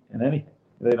compete in anything.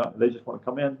 They don't. They just want to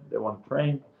come in. They want to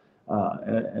train,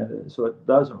 and so it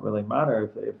doesn't really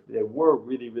matter if they were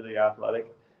really really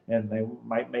athletic, and they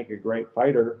might make a great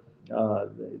fighter,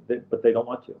 but they don't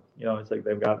want to. It's like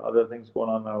they've got other things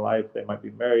going on in their life. They might be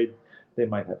married. They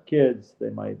might have kids. They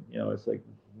might, it's like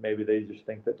maybe they just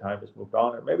think that time has moved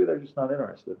on, or maybe they're just not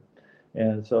interested.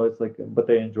 And so it's like, but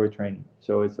they enjoy training.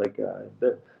 So it's like,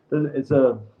 it's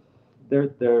a,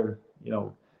 they're,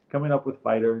 coming up with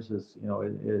fighters is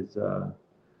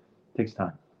takes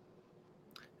time.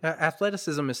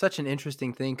 Athleticism is such an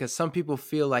interesting thing because some people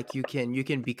feel like you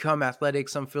can become athletic.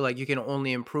 Some feel like you can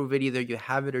only improve it. Either you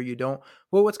have it or you don't.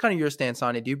 Well, what's kind of your stance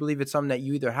on it? Do you believe it's something that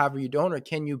you either have or you don't, or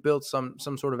can you build some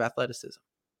sort of athleticism?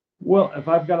 Well, if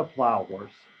I've got a plow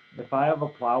horse, if I have a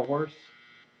plow horse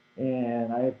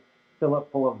and I fill it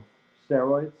full of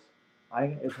steroids,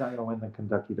 it's not going to win the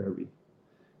Kentucky Derby.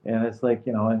 And it's like,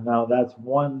 and now that's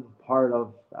one part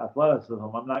of athleticism.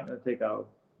 I'm not going to take a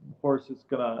horse that's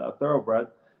a thoroughbred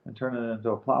and turn it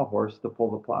into a plow horse to pull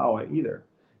the plow either.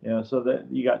 So that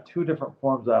you got two different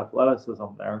forms of athleticism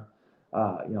there.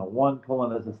 One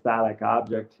pulling as a static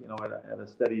object, at a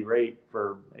steady rate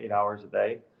for 8 hours a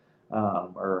day,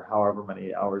 or however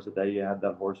many hours a day you had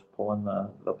that horse pulling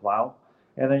the plow.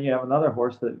 And then you have another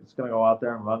horse that's going to go out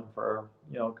there and run for,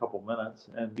 a couple minutes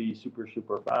and be super,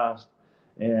 super fast.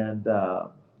 And,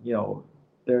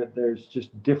 there's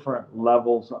just different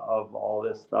levels of all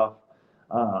this stuff.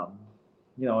 Um,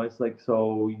 it's like,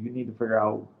 so you need to figure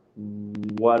out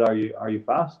what are you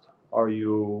fast? Are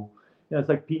you, it's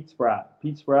like Pete Spratt.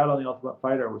 Pete Spratt on The Ultimate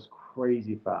Fighter was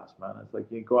crazy fast, man. It's like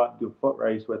you go out and do a foot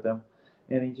race with him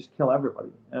and he just kill everybody.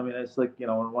 I mean, it's like,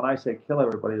 when I say kill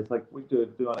everybody, it's like we doing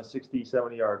a 60,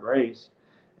 70-yard race.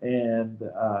 And,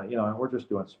 and we're just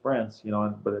doing sprints,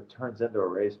 but it turns into a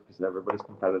race because everybody's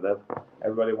competitive.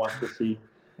 Everybody wants to see.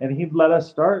 And he'd let us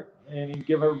start and he'd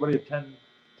give everybody a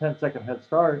 10-second head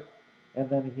start. And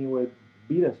then he would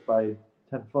beat us by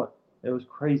 10 foot. It was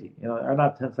crazy, or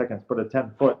not 10 seconds, but a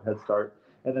 10-foot head start.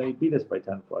 And then he beat us by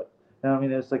 10 foot. And I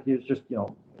mean, it's like he was just,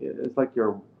 it's like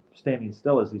you're standing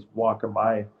still as he's walking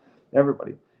by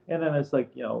everybody. And then it's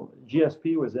like,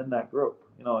 GSP was in that group.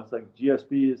 It's like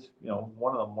GSP is,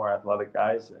 one of the more athletic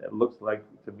guys. It looks like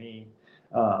to me,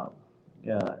 yeah,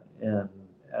 in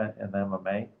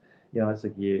MMA. It's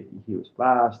like he was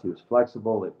fast, he was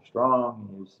flexible, he was strong,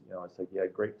 he was, it's like he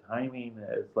had great timing.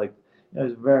 It's like, he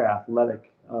was a very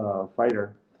athletic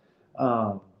fighter.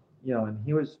 Um, and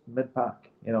he was mid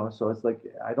pack. So it's like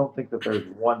I don't think that there's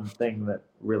one thing that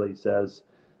really says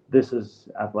this is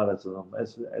athleticism.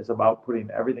 It's about putting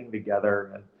everything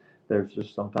together, and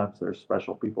sometimes there's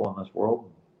special people in this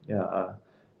world. Yeah,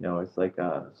 it's like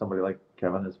somebody like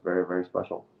Kevin is very very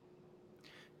special.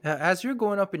 As you're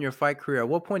going up in your fight career, at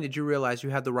what point did you realize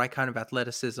you had the right kind of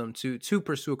athleticism to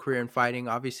pursue a career in fighting?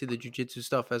 Obviously, the jujitsu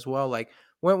stuff as well. Like,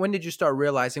 when did you start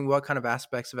realizing what kind of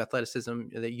aspects of athleticism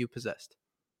that you possessed?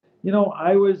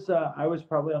 I was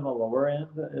probably on the lower end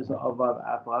of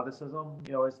athleticism.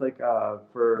 It's like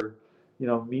for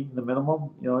meeting the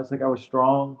minimum. It's like I was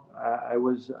strong. I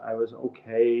was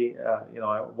okay.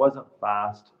 I wasn't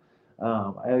fast.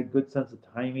 I had a good sense of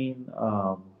timing.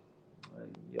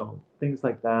 Things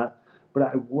like that. But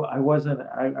I wasn't.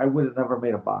 I would have never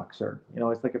made a boxer.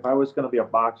 It's like if I was going to be a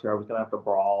boxer, I was going to have to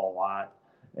brawl a lot,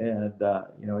 and it's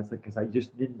like because I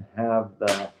just didn't have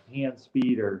the hand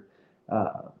speed or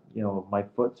my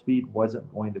foot speed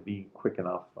wasn't going to be quick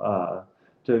enough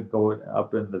to go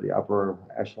up into the upper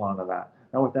echelon of that.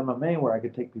 Now with MMA, where I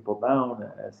could take people down,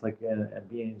 it's like and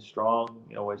being strong,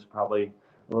 is probably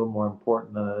a little more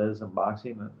important than it is in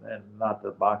boxing. And not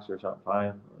that boxers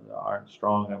aren't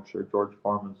strong. I'm sure George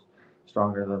Foreman's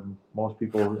stronger than most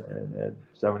people at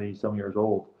 70 some years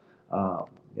old.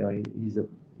 He's a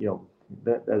you know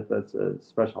that's a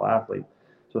special athlete.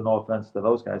 So no offense to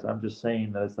those guys. I'm just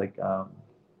saying that it's like I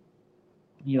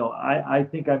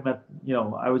think I met,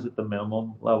 I was at the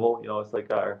minimum level. It's like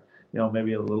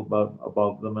maybe a little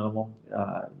above the minimum.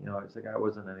 It's like I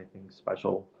wasn't anything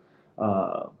special.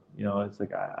 It's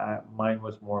like mine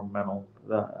was more mental.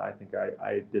 I think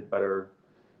I did better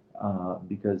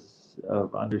because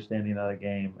of understanding of the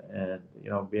game and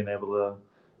being able to,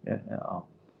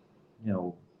 you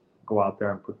know, go out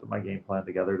there and put my game plan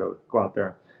together to go out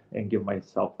there and give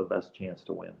myself the best chance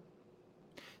to win.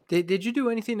 Did you do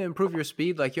anything to improve your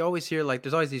speed? Like you always hear, like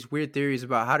there's always these weird theories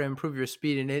about how to improve your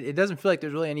speed, and it doesn't feel like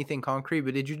there's really anything concrete.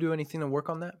 But did you do anything to work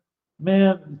on that?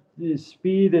 Man, the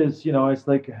speed is, it's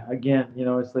like again,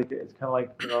 it's like it's kind of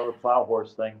like the plow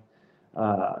horse thing.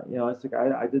 It's like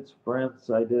I did sprints,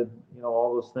 I did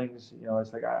all those things.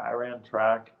 It's like I ran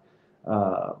track.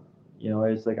 Uh,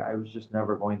 it's like I was just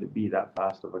never going to be that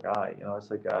fast of a guy.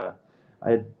 It's like I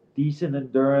had decent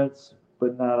endurance,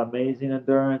 but not amazing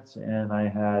endurance, and I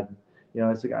had,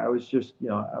 it's like I was just,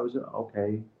 I was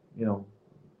okay. You know,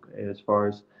 as far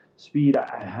as speed,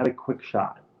 I had a quick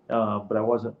shot, but I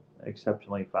wasn't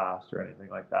exceptionally fast or anything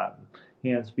like that.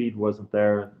 Hand speed wasn't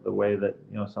there the way that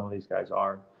some of these guys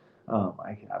are.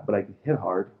 But I could hit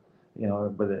hard,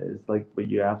 But it's like, but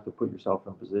you have to put yourself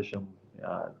in position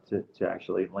to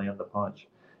actually land the punch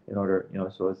in order,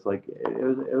 So it's like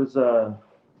it was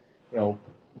you know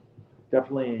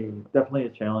definitely a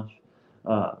challenge.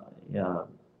 Yeah,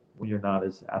 when you're not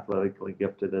as athletically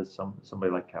gifted as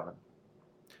somebody like Kevin.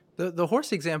 The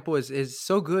horse example is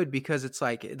so good because it's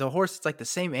like the horse, it's like the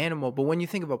same animal, but when you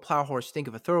think of a plow horse, you think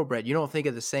of a thoroughbred. You don't think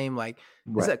of the same, like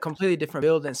it's Right. a completely different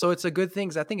build. And so it's a good thing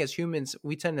 'cause I think as humans,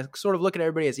 we tend to sort of look at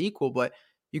everybody as equal, but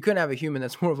you couldn't have a human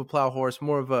that's more of a plow horse,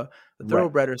 more of a Right.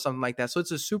 thoroughbred or something like that. So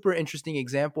it's a super interesting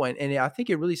example. And I think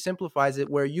it really simplifies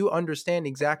it where you understand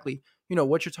exactly,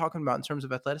 what you're talking about in terms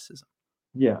of athleticism.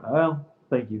 Yeah, well,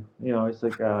 thank you. It's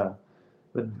like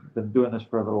been doing this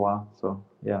for a little while, so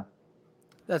yeah.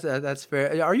 That's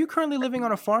fair. Are you currently living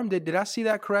on a farm? Did I see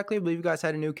that correctly? I believe you guys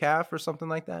had a new calf or something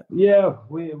like that. Yeah,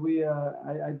 we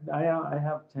I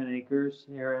have 10 acres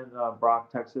here in Brock,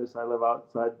 Texas. I live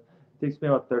outside. It takes me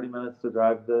about 30 minutes to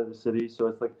drive to the city, so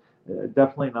it's like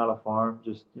definitely not a farm,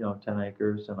 just 10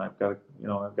 acres, and I've got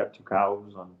two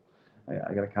cows, and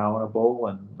I got a cow and a bull,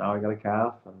 and now I got a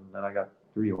calf, and then I got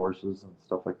three horses and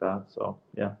stuff like that. So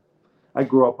yeah. I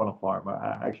grew up on a farm,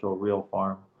 an actual real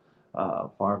farm,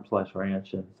 farm slash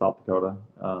ranch in South Dakota.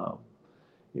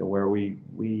 Where we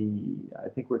I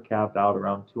think we're capped out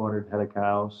around 200 head of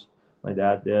cows. My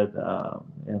dad did,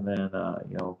 and then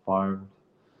farmed,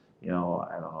 I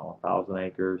don't know, 1,000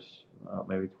 acres,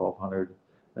 maybe 1,200,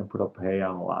 then put up hay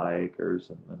on a lot of acres,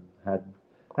 and then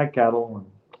had cattle and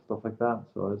stuff like that.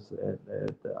 So it's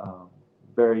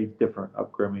very different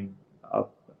upbringing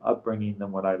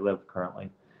than what I live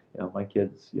currently. My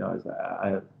kids,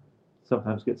 I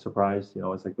sometimes get surprised.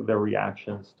 It's like their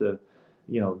reactions to,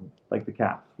 like the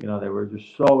calf. They were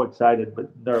just so excited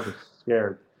but nervous,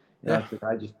 scared. Yeah. It's like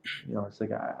I just, it's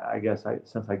like I guess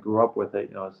since I grew up with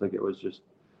it, it's like it was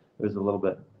a little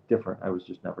bit different. I was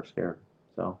just never scared.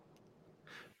 So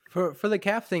For the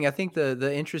calf thing, I think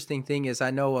the interesting thing is I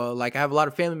know like I have a lot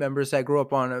of family members that grew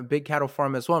up on a big cattle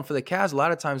farm as well. And for the calves, a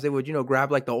lot of times they would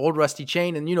grab like the old rusty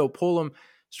chain and pull them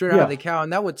straight out of yeah, the cow,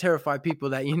 and that would terrify people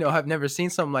that have never seen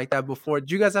something like that before.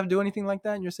 Did you guys have to do anything like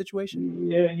that in your situation?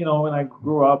 yeah. When I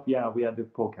grew up, yeah, we had to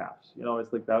pull calves.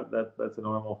 It's like that's a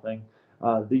normal thing.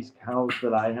 These cows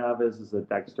that I have is a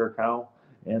Dexter cow,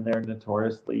 and they're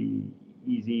notoriously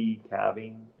easy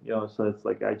calving. So it's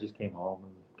like I just came home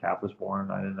and calf was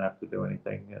born. I didn't have to do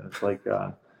anything, and it's like,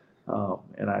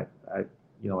 and I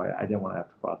didn't want to have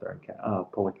to go out there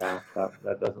and pull a calf.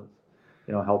 That doesn't,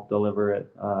 help deliver it.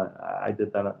 I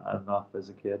did that enough as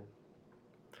a kid.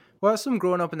 Well, I assume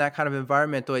growing up in that kind of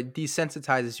environment, though, it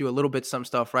desensitizes you a little bit to some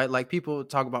stuff, right? Like people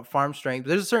talk about farm strength.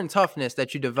 There's a certain toughness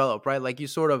that you develop, right? Like you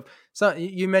sort of, so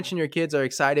you mentioned your kids are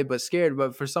excited but scared,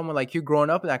 but for someone like you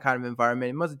growing up in that kind of environment,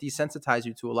 it must desensitize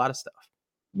you to a lot of stuff.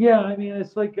 Yeah, I mean,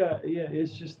 it's like, yeah,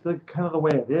 it's just the kind of the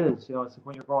way it is. It's like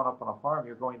when you're growing up on a farm,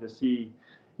 you're going to see,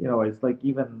 it's like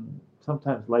even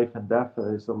sometimes life and death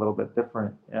is a little bit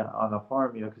different on a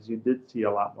farm, because you did see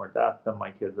a lot more death than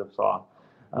my kids have saw.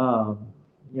 Um,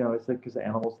 it's like because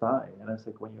animals die, and it's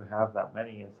like when you have that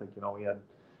many, it's like we had,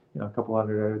 a couple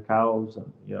hundred cows,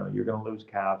 and you're going to lose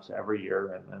calves every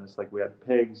year, and it's like we had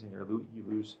pigs, and you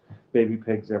lose baby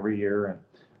pigs every year,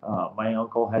 and my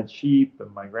uncle had sheep,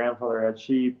 and my grandfather had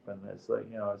sheep, and it's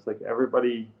like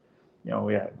everybody,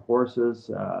 we had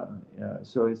horses.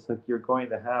 So it's like you're going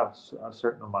to have a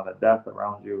certain amount of death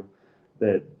around you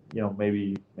that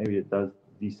maybe it does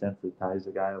desensitize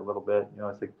a guy a little bit.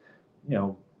 It's like you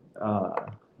know,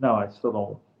 no, I still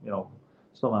don't,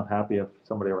 still not happy if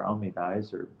somebody around me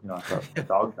dies, or if a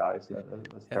dog dies. That's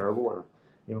Yeah. terrible. Or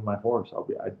even my horse,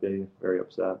 I'd be very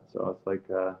upset. So it's like.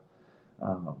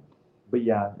 Um, but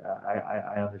yeah,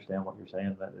 I understand what you're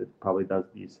saying, that it probably does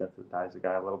desensitize a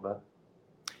guy a little bit.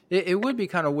 It would be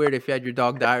kind of weird if you had your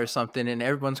dog die or something and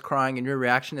everyone's crying and your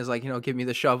reaction is like, give me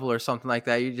the shovel or something like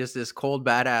that. You're just this cold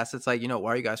badass. It's like,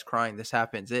 why are you guys crying? This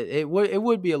happens. It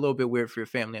would be a little bit weird for your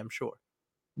family, I'm sure.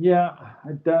 Yeah,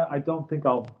 I don't think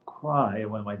I'll cry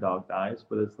when my dog dies,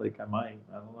 but it's like I might.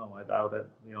 I don't know. I doubt it.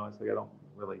 It's like I don't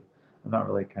really. I'm not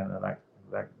really kind of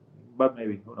that. But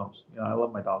maybe, who knows? I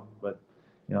love my dog, but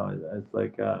it's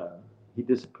like he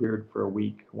disappeared for a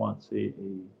week once.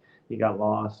 He got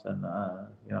lost, and that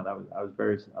was I was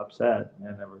very upset,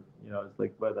 and never. It's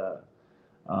like, but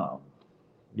um,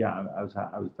 yeah, I was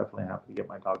definitely happy to get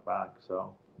my dog back.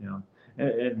 So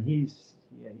and he's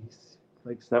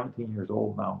like 17 years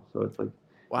old now, so it's like he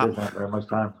Wow. doesn't have very much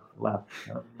time left.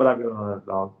 But I've got another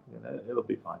dog, and it'll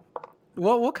be fine.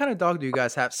 What kind of dog do you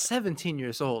guys have? 17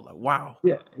 years old. Like, wow.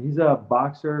 Yeah, he's a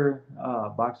boxer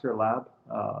lab.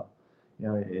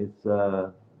 It's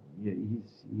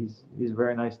he's a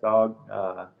very nice dog.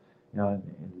 And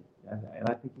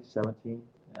I think he's 17.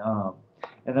 Um,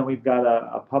 and then we've got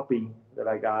a puppy that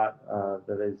I got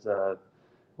that is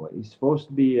he's supposed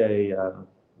to be a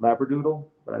Labradoodle,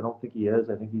 but I don't think he is.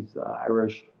 I think he's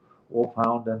Irish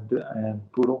Wolfhound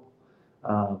and Poodle.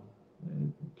 Um,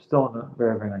 Still a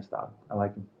very very nice dog. I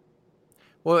like him.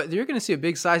 Well, you're going to see a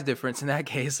big size difference in that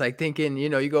case. Like thinking,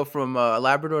 you go from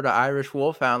Labrador to Irish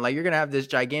Wolfhound, like you're going to have this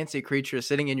gigantic creature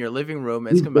sitting in your living room.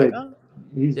 And it's He's going to be like, big.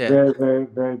 oh, He's yeah. very, very,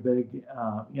 very big.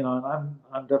 And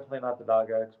I'm definitely not the dog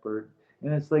expert.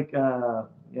 And it's like,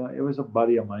 it was a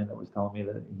buddy of mine that was telling me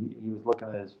that he was looking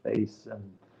at his face, and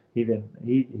he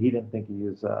didn't think he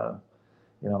was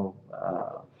you know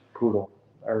poodle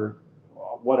or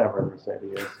whatever they said he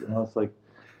is. It's like,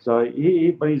 so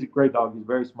but he's a great dog. He's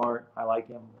very smart. I like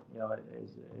him.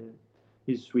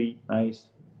 He's sweet, nice,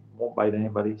 won't bite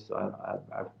anybody. So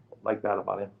I like that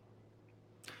about him.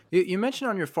 You mentioned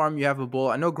on your farm you have a bull.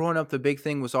 I know growing up the big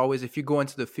thing was always if you go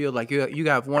into the field, like you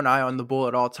have one eye on the bull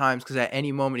at all times because at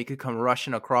any moment he could come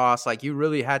rushing across. Like you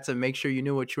really had to make sure you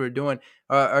knew what you were doing.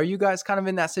 Are you guys kind of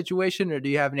in that situation, or do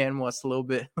you have an animal that's a little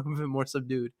bit a little bit more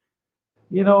subdued?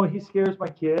 He scares my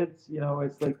kids.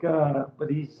 It's like, but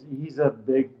he's a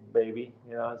big baby.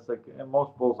 It's like, and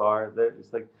most bulls are.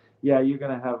 It's like, yeah, you're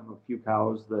gonna have a few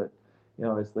cows that,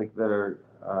 it's like that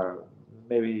are,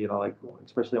 maybe like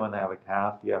especially when they have a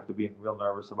calf, you have to be real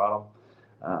nervous about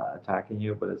them attacking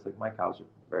you. But it's like my cows are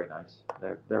very nice.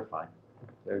 They're fine.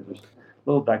 They're just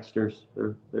little Dexters.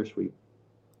 They're sweet.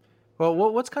 Well,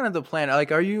 what's kind of the plan?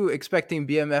 Like, are you expecting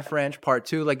BMF Ranch Part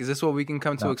Two? Like, is this what we can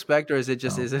come to No, expect, or is it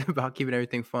just no. is it about keeping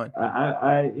everything fun? If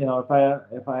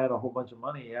I had a whole bunch of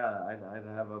money, yeah, I'd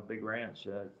have a big ranch.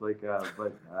 It's like,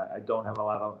 but I don't have a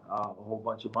whole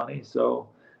bunch of money, so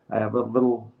I have a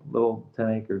little 10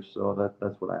 acres. So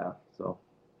that's what I have. So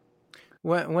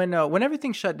When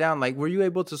everything shut down, like, were you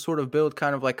able to sort of build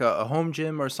kind of like a home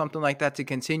gym or something like that to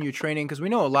continue training? Because we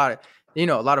know a lot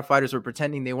of fighters were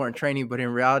pretending they weren't training, but in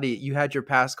reality, you had your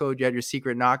passcode, you had your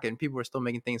secret knock, and people were still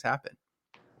making things happen.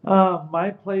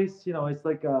 my place, it's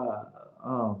like, I'm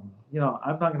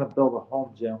not gonna build a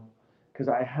home gym because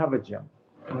I have a gym.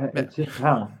 Yeah. It's in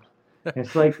town.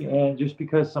 It's like, and just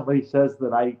because somebody says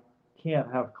that I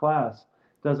can't have class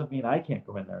doesn't mean I can't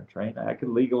go in there and train. I could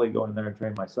legally go in there and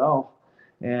train myself.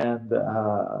 And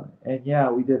yeah,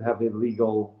 we did have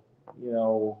illegal, you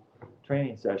know,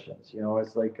 training sessions.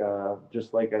 It's like,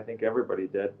 just like I think everybody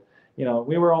did.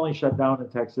 We were only shut down in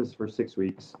Texas for 6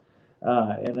 weeks,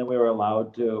 and then we were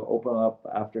allowed to open up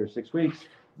after 6 weeks.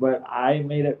 But I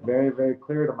made it very, very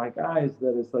clear to my guys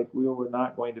that it's like we were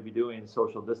not going to be doing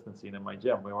social distancing in my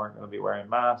gym. We weren't going to be wearing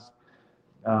masks.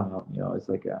 It's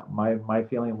like my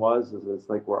feeling is it's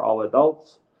like we're all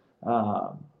adults.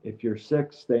 If you're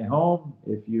sick, stay home.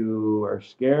 If you are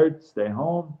scared, stay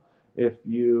home. If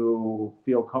you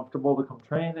feel comfortable to come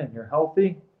train and you're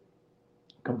healthy,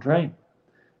 come train.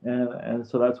 And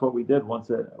so that's what we did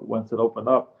once it opened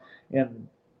up. And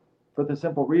for the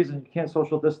simple reason you can't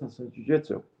social distance in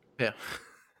jiu-jitsu. Yeah.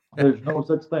 There's no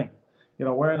such thing.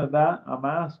 Wearing a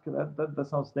mask, that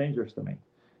sounds dangerous to me.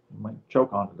 You might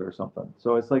choke on it or something.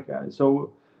 So it's like,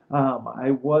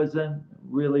 I wasn't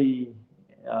really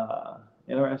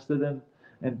interested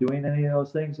in doing any of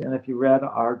those things. And if you read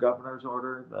our governor's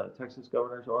order, the Texas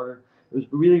governor's order, it was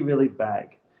really, really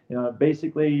vague. It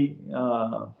basically,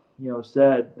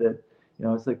 said that,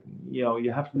 it's like,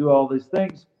 you have to do all these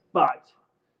things, but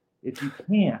if you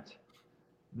can't,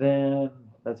 then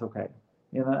that's okay.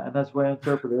 And that's the way I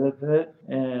interpreted it.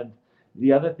 And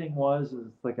the other thing is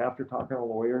like after talking to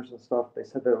lawyers and stuff, they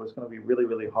said that it was going to be really,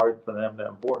 really hard for them to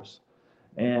enforce.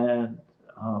 And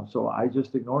so I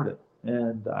just ignored it.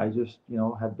 And I just,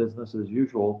 had business as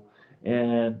usual.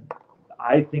 And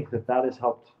I think that has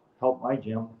help my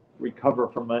gym recover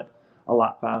from it a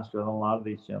lot faster than a lot of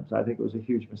these gyms. I think it was a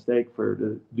huge mistake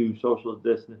to do social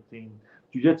distancing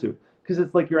jujitsu because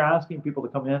it's like you're asking people to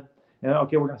come in and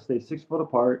okay, we're going to stay 6 foot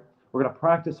apart. We're going to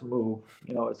practice a move.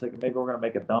 It's like maybe we're going to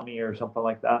make a dummy or something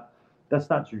like that. That's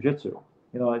not jujitsu.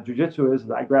 Jujitsu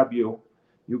is I grab you,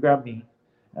 you grab me,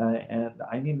 and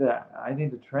I need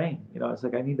to train. It's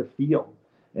like I need to feel.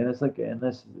 And it's like and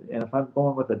if I'm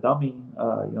going with a dummy,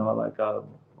 like a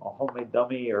homemade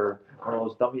dummy or one of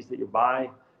those dummies that you buy,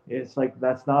 it's like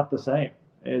that's not the same.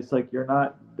 It's like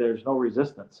there's no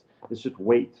resistance. It's just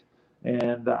weight.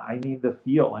 And I need to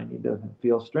feel. I need to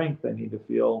feel strength. I need to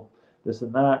feel this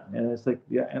and that. And it's like,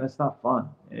 yeah, and it's not fun.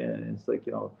 And it's like,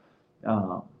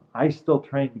 I still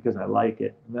train because I like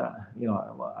it.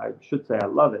 I should say I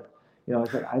love it.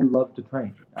 It's like I love to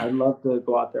train. I love to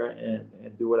go out there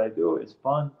and do what I do. It's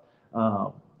fun.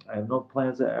 I have no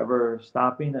plans of ever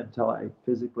stopping until I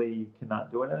physically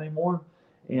cannot do it anymore.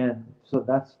 And so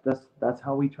that's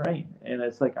how we train. And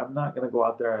it's like I'm not gonna go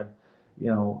out there and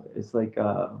it's like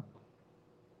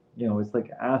it's like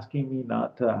asking me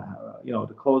not to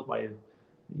to close my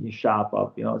shop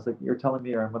up. It's like you're telling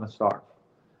me I'm gonna starve.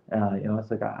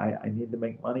 It's like I need to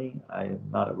make money. I am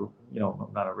not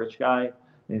I'm not a rich guy,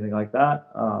 anything like that.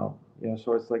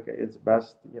 So it's like it's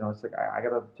best. It's like I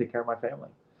gotta take care of my family,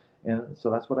 and so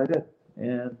that's what I did.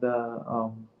 And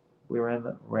we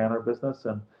ran our business,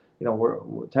 and we're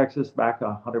Texas back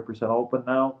 100% open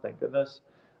now. Thank goodness.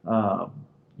 Um,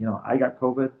 I got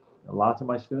COVID. Lots of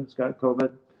my students got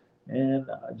COVID, and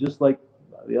just like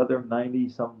the other 90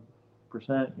 some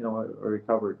percent, are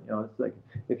recovered. It's like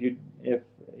if you if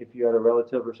you had a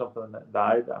relative or something that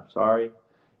died, I'm sorry.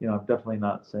 I'm definitely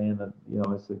not saying that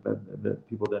it's like that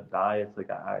people didn't die. It's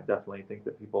like I definitely think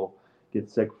that people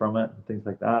get sick from it and things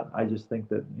like that. I just think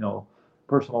that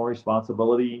personal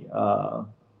responsibility.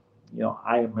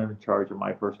 I am in charge of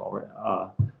my personal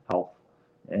health,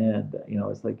 and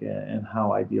it's like and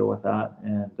how I deal with that,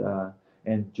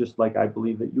 and just like I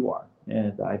believe that you are,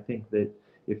 and I think that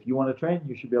if you want to train,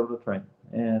 you should be able to train,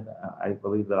 and I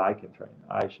believe that I can train.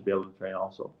 I should be able to train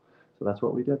also, so that's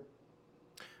what we did.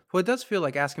 Well, it does feel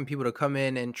like asking people to come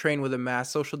in and train with a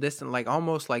mask, social distance, like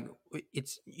almost like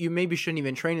it's you maybe shouldn't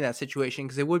even train in that situation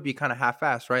because it would be kind of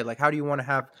half-assed, right? Like, how do you want to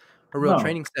have a real No,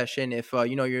 training session if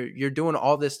you're doing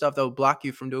all this stuff that will block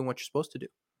you from doing what you're supposed to do?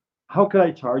 how could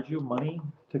I charge you money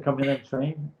to come in and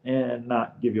train and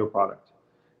not give you a product?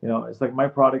 It's like my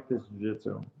product is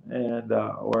jiu-jitsu and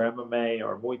or MMA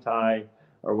or Muay Thai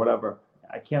or whatever.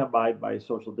 I can't abide by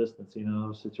social distancing in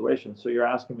those situations. So you're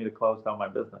asking me to close down my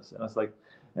business, and it's like,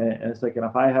 and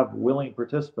if I have willing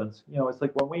participants, it's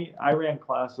like I ran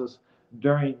classes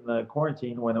during the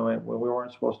quarantine when we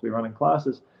weren't supposed to be running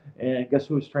classes, and guess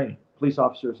who was training? Police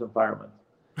officers and firemen.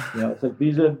 It's like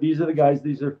these are the guys.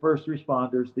 These are first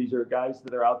responders. These are guys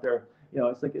that are out there.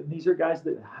 It's like these are guys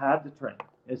that had to train.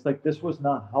 It's like this was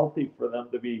not healthy for them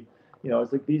to be.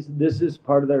 It's like This is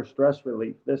part of their stress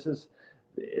relief. This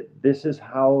is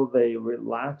how they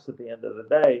relax at the end of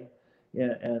the day,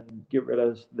 and get rid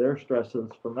of their stresses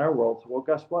from their world. Well,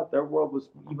 guess what? Their world was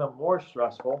even more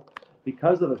stressful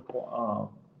because of the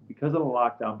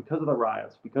lockdown, because of the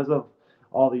riots, because of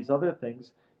all these other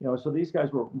things. So these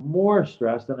guys were more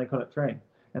stressed and they couldn't train.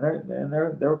 They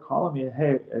were calling me,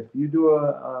 hey, if you do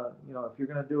if you're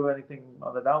gonna do anything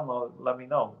on the download, let me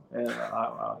know. And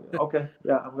okay,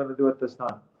 yeah, I'm gonna do it this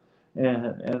time.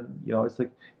 And it's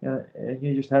like, and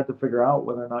you just had to figure out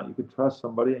whether or not you could trust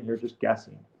somebody, and you're just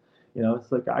guessing.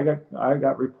 It's like I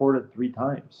got reported 3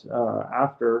 times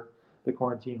after the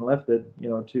quarantine lifted.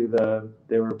 To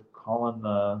they were calling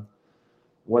the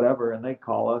whatever, and they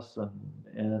call us,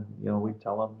 and we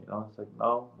tell them, it's like,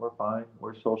 no, we're fine,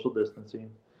 we're social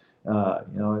distancing.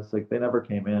 It's like they never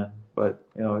came in, but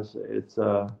it, it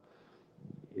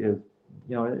is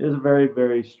a very,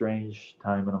 very strange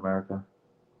time in America.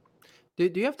 Do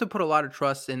you have to put a lot of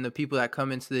trust in the people that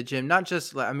come into the gym? Not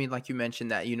just, I mean, like you mentioned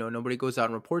that, nobody goes out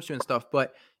and reports you and stuff,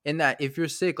 but in that if you're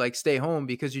sick, like stay home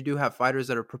because you do have fighters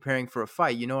that are preparing for a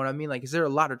fight. You know what I mean? Like, is there a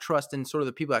lot of trust in sort of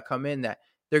the people that come in that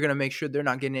they're going to make sure they're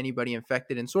not getting anybody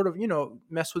infected and sort of,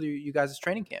 mess with you guys'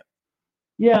 training camp?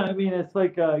 Yeah, I mean, it's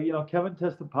like Kevin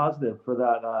tested positive for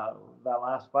that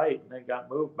last fight, and they got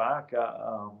moved back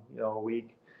a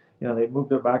week. They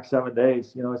moved it back 7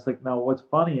 days. It's like, now what's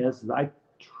funny is I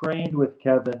trained with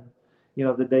Kevin,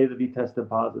 the day that he tested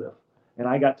positive, and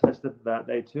I got tested that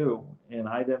day too, and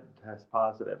I didn't test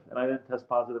positive, and I didn't test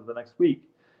positive the next week.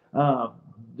 Um,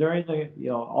 During the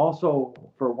also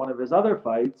for one of his other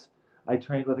fights, I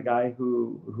trained with a guy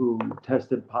who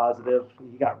tested positive.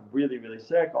 He got really, really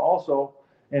sick also,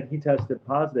 and he tested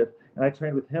positive. And I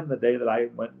trained with him the day that I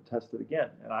went and tested again,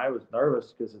 and I was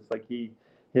nervous because it's like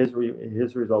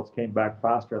his results came back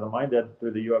faster than mine did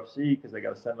through the UFC because they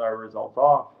got to send our results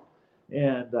off,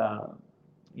 and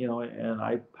and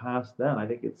I passed then. I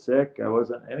didn't get sick. I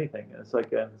wasn't anything. And it's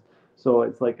like, and so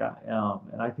it's like,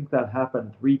 and I think that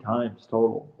happened 3 times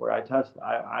total where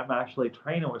I'm actually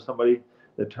training with somebody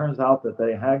that turns out that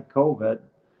they had COVID,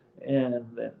 and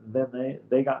then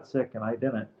they got sick and I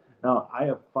didn't. Now I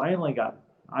have finally got.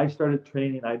 I started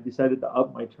training. I decided to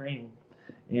up my training,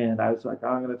 and I was like, oh,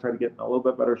 I'm going to try to get in a little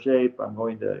bit better shape. I'm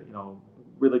going to,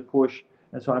 really push.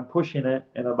 And so I'm pushing it.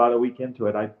 And about a week into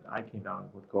it, I came down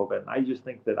with COVID. And I just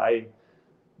think that I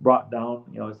brought down,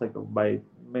 it's like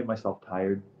made myself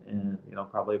tired, and,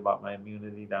 probably brought my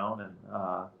immunity down. And,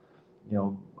 I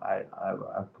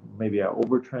maybe I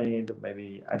overtrained,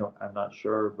 maybe I'm not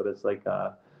sure, but it's like,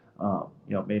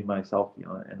 made myself,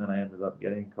 and then I ended up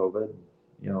getting COVID.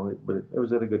 But it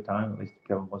was at a good time. At least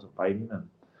Kevin wasn't fighting,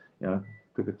 and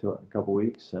took it to a couple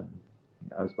weeks, and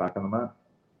I was back on the mat.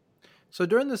 So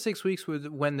during the 6 weeks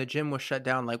when the gym was shut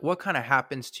down, like what kind of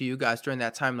happens to you guys during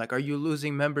that time? Like, are you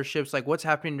losing memberships? Like, what's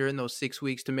happening during those 6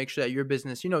 weeks to make sure that your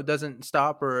business, doesn't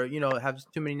stop or have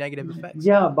too many negative effects?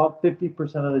 Yeah, about 50%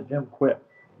 of the gym quit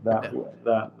that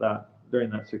Yeah. that during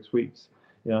that 6 weeks.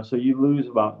 So you lose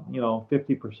about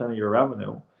 50% of your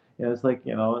revenue. It's like,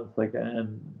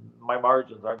 and my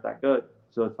margins aren't that good,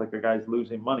 so it's like a guy's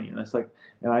losing money, and it's like,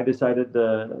 and I decided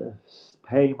to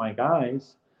pay my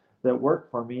guys that work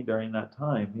for me during that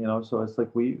time. So it's like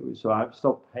so I'm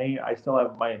still paying. I still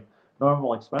have my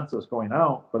normal expenses going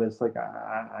out, but it's like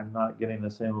I'm not getting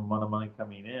the same amount of money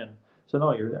coming in. So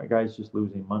no, your guy's just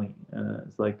losing money, and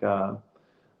it's like, um,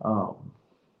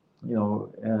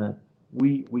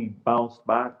 we bounced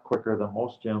back quicker than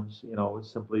most gyms.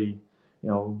 It's simply,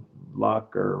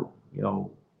 luck or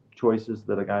choices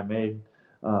that a guy made.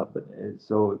 But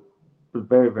so it was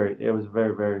very,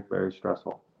 very, very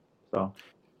stressful. So.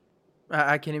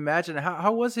 I can imagine.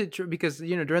 How was it? Because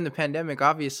during the pandemic,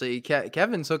 obviously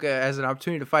Kevin took it as an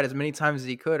opportunity to fight as many times as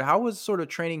he could. How was sort of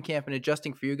training camp and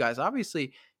adjusting for you guys?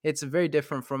 Obviously, it's very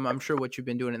different from I'm sure what you've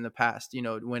been doing in the past.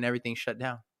 When everything shut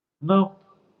down. No,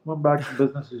 went back to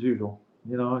business as usual.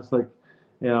 It's like,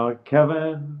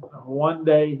 Kevin, one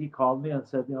day he called me and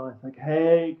said, it's like,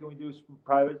 hey, can we do some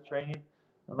private training?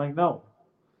 I'm like, no.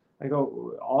 I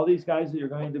go, all these guys that you're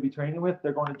going to be training with,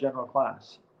 they're going to general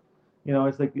class.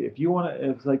 It's like, if you want to,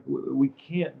 it's like, we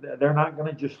can't, they're not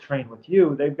going to just train with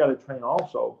you. They've got to train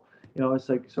also. It's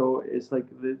like, so it's like,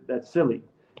 that's silly.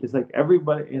 It's like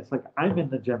everybody, it's like, I'm in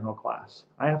the general class.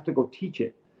 I have to go teach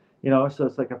it. So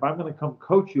it's like, if I'm going to come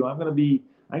coach you, I'm going to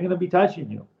be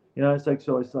touching you. It's like,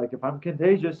 so it's like, if I'm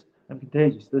contagious, I'm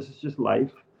contagious. This is just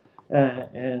life.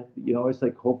 And it's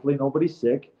like, hopefully nobody's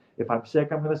sick. If I'm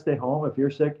sick, I'm going to stay home. If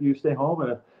you're sick, you stay home.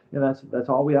 And that's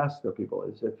all we ask of people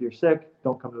is, if you're sick,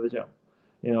 don't come to the gym.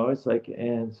 It's like,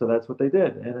 and so that's what they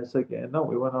did. And it's like, and no,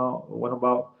 we went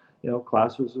about,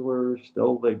 classes were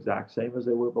still the exact same as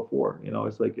they were before.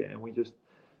 It's like, and we just,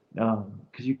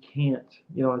 because you can't,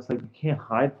 it's like, you can't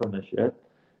hide from this shit.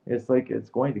 It's like, it's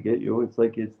going to get you. It's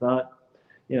like, it's not,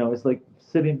 it's like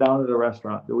sitting down at a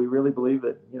restaurant. Do we really believe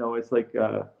that, it's like,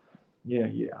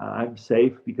 I'm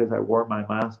safe because I wore my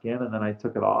mask in and then I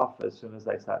took it off as soon as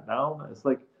I sat down. It's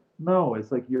like, no,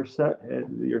 it's like you're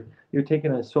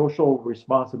taking a social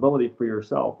responsibility for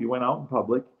yourself. You went out in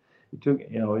public, you took,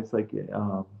 it's like,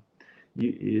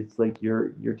 it's like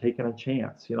you're taking a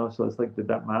chance, So it's like, did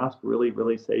that mask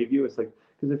really save you? It's like,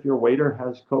 because if your waiter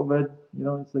has COVID,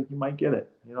 it's like you might get it.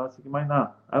 It's like you might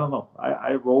not. I don't know.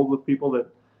 I rolled with people that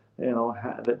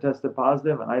that tested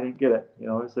positive, and I didn't get it.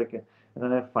 It's like, and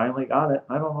then I finally got it.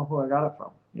 I don't know who I got it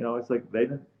from. It's like they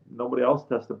didn't. Nobody else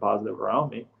tested positive around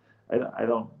me. I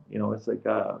don't. It's like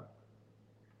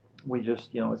we just,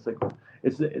 it's like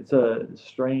it's a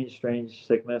strange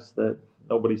sickness that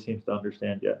nobody seems to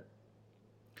understand yet.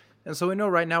 And so we know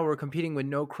right now we're competing with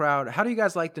no crowd. How do you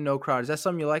guys like the no crowd? Is that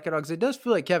something you like at all? Because it does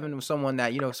feel like Kevin was someone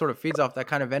that, sort of feeds off that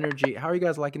kind of energy. How are you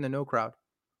guys liking the no crowd?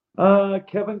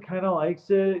 Kevin kind of likes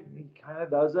it. He kind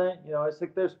of doesn't. It's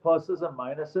like there's pluses and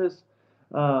minuses.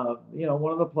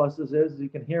 One of the pluses is you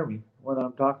can hear me when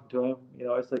I'm talking to him.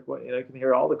 It's like, well, you can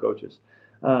hear all the coaches.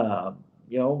 One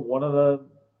of the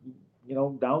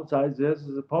downsides is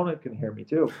his opponent can hear me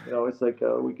too. It's like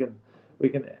we can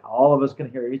all of us can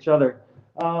hear each other.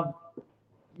 Um,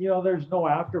 there's no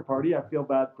after party. I feel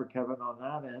bad for Kevin on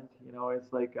that end.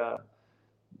 It's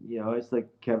like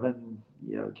Kevin.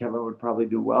 Kevin would probably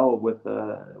do well with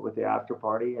the after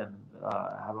party and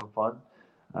having fun.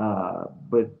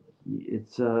 But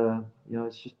it's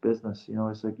just business.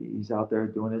 It's like he's out there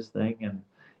doing his thing, and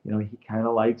he kind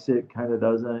of likes it, kind of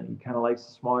doesn't. He kind of likes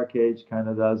the smaller cage, kind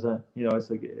of doesn't. It's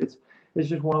like it's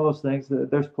just one of those things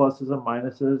that there's pluses and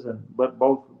minuses, and but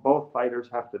both fighters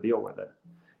have to deal with it.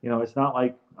 It's not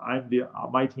like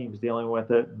my team's dealing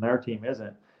with it and their team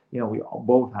isn't. We all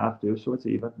both have to, so it's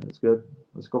even. It's good.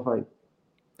 Let's go fight.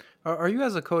 Are you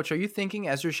as a coach, are you thinking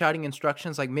as you're shouting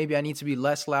instructions, like maybe I need to be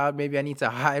less loud, maybe I need to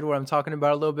hide what I'm talking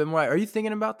about a little bit more? Are you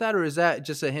thinking about that, or is that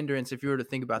just a hindrance if you were to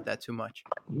think about that too much?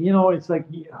 It's like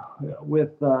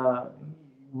with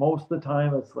most of the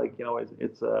time, it's like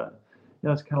it's kind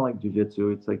of like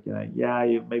jujitsu. It's like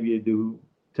yeah, maybe you do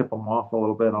tip them off a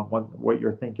little bit on what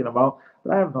you're thinking about,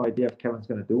 but I have no idea if Kevin's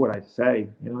going to do what I say.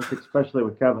 It's especially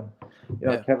with Kevin. You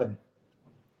know, Yeah. Kevin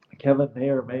Kevin may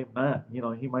or may not.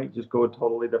 He might just go a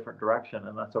totally different direction,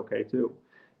 and that's okay too.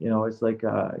 It's like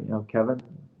Kevin.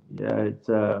 Yeah,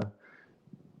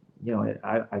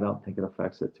 I don't think it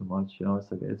affects it too much.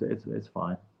 It's like it's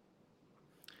fine.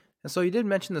 And so you did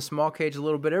mention the small cage a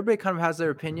little bit. Everybody kind of has their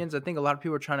opinions. I think a lot of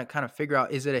people are trying to kind of figure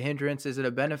out, is it a hindrance? Is it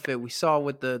a benefit? We saw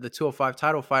with the 205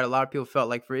 title fight, a lot of people felt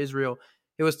like for Israel,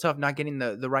 it was tough not getting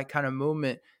the right kind of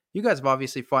movement. You guys have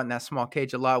obviously fought in that small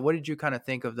cage a lot. What did you kind of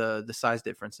think of the size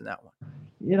difference in that one?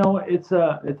 It's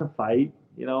a fight.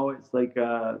 It's like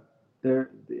there.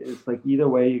 It's like either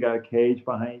way, you got a cage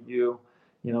behind you.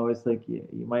 It's like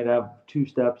you might have two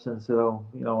steps instead of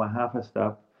a half a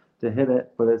step to hit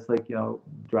it, but it's like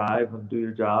drive and do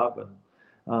your job. And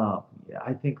yeah,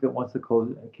 I think that once the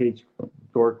cage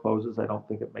door closes, I don't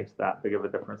think it makes that big of a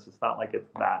difference. It's not like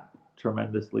it's that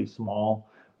tremendously small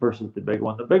versus the big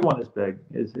one. The big one is big.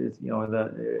 Is it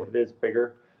is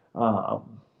bigger.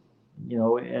 Um,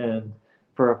 and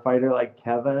for a fighter like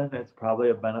Kevin, it's probably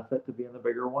a benefit to be in the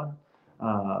bigger one.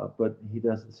 But he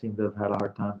doesn't seem to have had a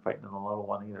hard time fighting in the little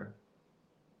one either.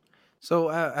 So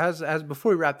as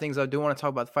before we wrap things up, I do want to talk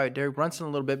about the fight with Derek Brunson a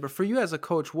little bit. But for you as a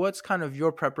coach, what's kind of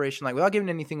your preparation like? Without giving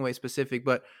anything away specific,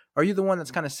 but are you the one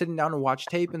that's kind of sitting down and watch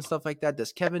tape and stuff like that?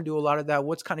 Does Kevin do a lot of that?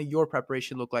 What's kind of your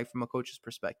preparation look like from a coach's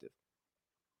perspective?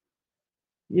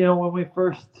 When we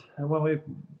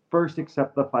first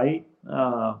accept the fight,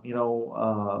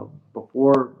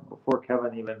 before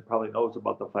Kevin even probably knows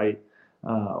about the fight,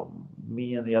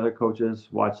 me and the other coaches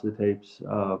watch the tapes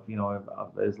of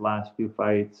of his last few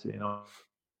fights.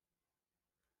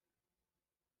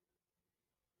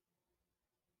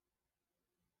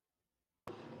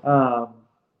 Um,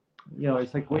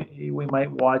 it's like we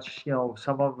might watch,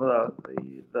 some of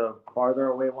the farther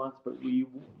away ones, but we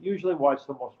usually watch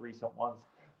the most recent ones,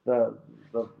 the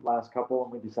the last couple,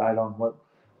 and we decide on what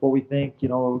we think,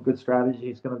 a good strategy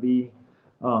is going to be,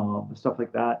 stuff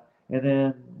like that. And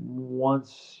then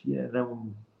once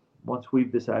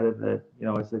we've decided that,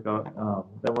 it's like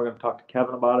then we're going to talk to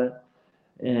Kevin about it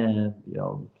and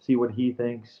see what he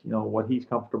thinks, what he's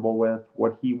comfortable with,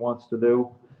 what he wants to do,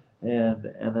 and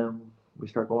then we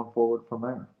start going forward from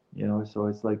there. So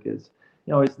it's like it's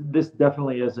this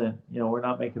definitely isn't, we're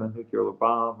not making a nuclear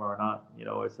bomb or not.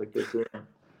 It's like this isn't.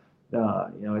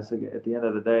 It's like at the end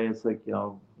of the day, it's like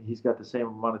he's got the same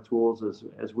amount of tools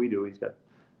as we do. He's got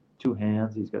two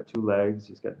hands, he's got two legs,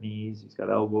 he's got knees, he's got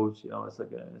elbows. It's like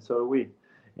so do we.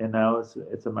 And now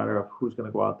it's a matter of who's going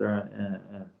to go out there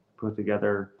and put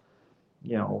together,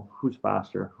 who's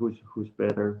faster, who's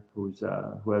better, who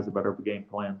has a better game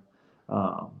plan,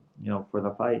 for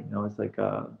the fight. It's like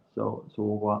so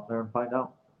we'll go out there and find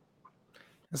out.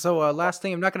 So, last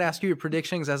thing, I'm not going to ask you your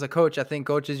predictions as a coach. I think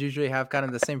coaches usually have kind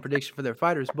of the same prediction for their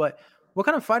fighters, but what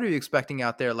kind of fight are you expecting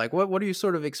out there? Like, what are you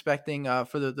sort of expecting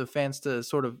for the fans to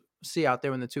sort of see out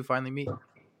there when the two finally meet?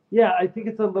 Yeah, I think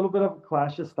it's a little bit of a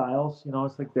clash of styles. You know,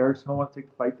 it's like Derek's going to want to take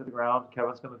the fight to the ground.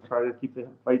 Kevin's going to try to keep the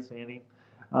fight standing.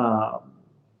 Um,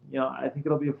 you know, I think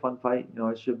it'll be a fun fight. You know,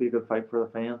 it should be a good fight for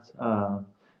the fans.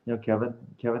 You know,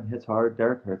 Kevin hits hard.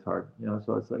 Derek hits hard. You know,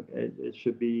 so it's like it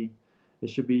should be, it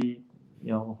should be.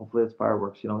 You know, hopefully it's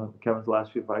fireworks. You know, Kevin's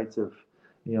last few fights have,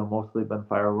 you know, mostly been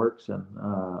fireworks, and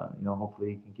you know, hopefully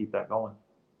he can keep that going.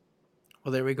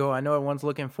 Well, there we go. I know everyone's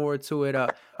looking forward to it. I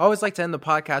always like to end the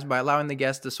podcast by allowing the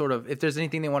guests to sort of, if there's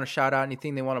anything they want to shout out,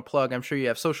 anything they want to plug. I'm sure you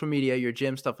have social media, your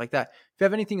gym, stuff like that. If you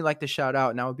have anything you'd like to shout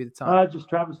out, now would be the time. Just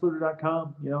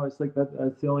travislutter.com. You know, it's like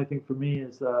that's the only thing for me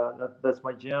is that's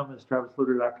my gym is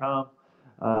travislutter.com.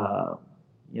 Uh,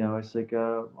 you know, it's like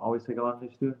always take a lot of new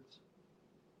students.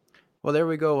 Well, there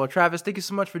we go. Well, Travis, thank you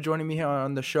so much for joining me here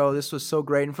on the show. This was so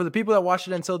great. And for the people that watched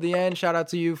it until the end, shout out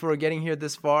to you for getting here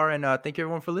this far. And thank you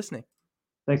everyone for listening.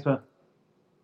 Thanks, man.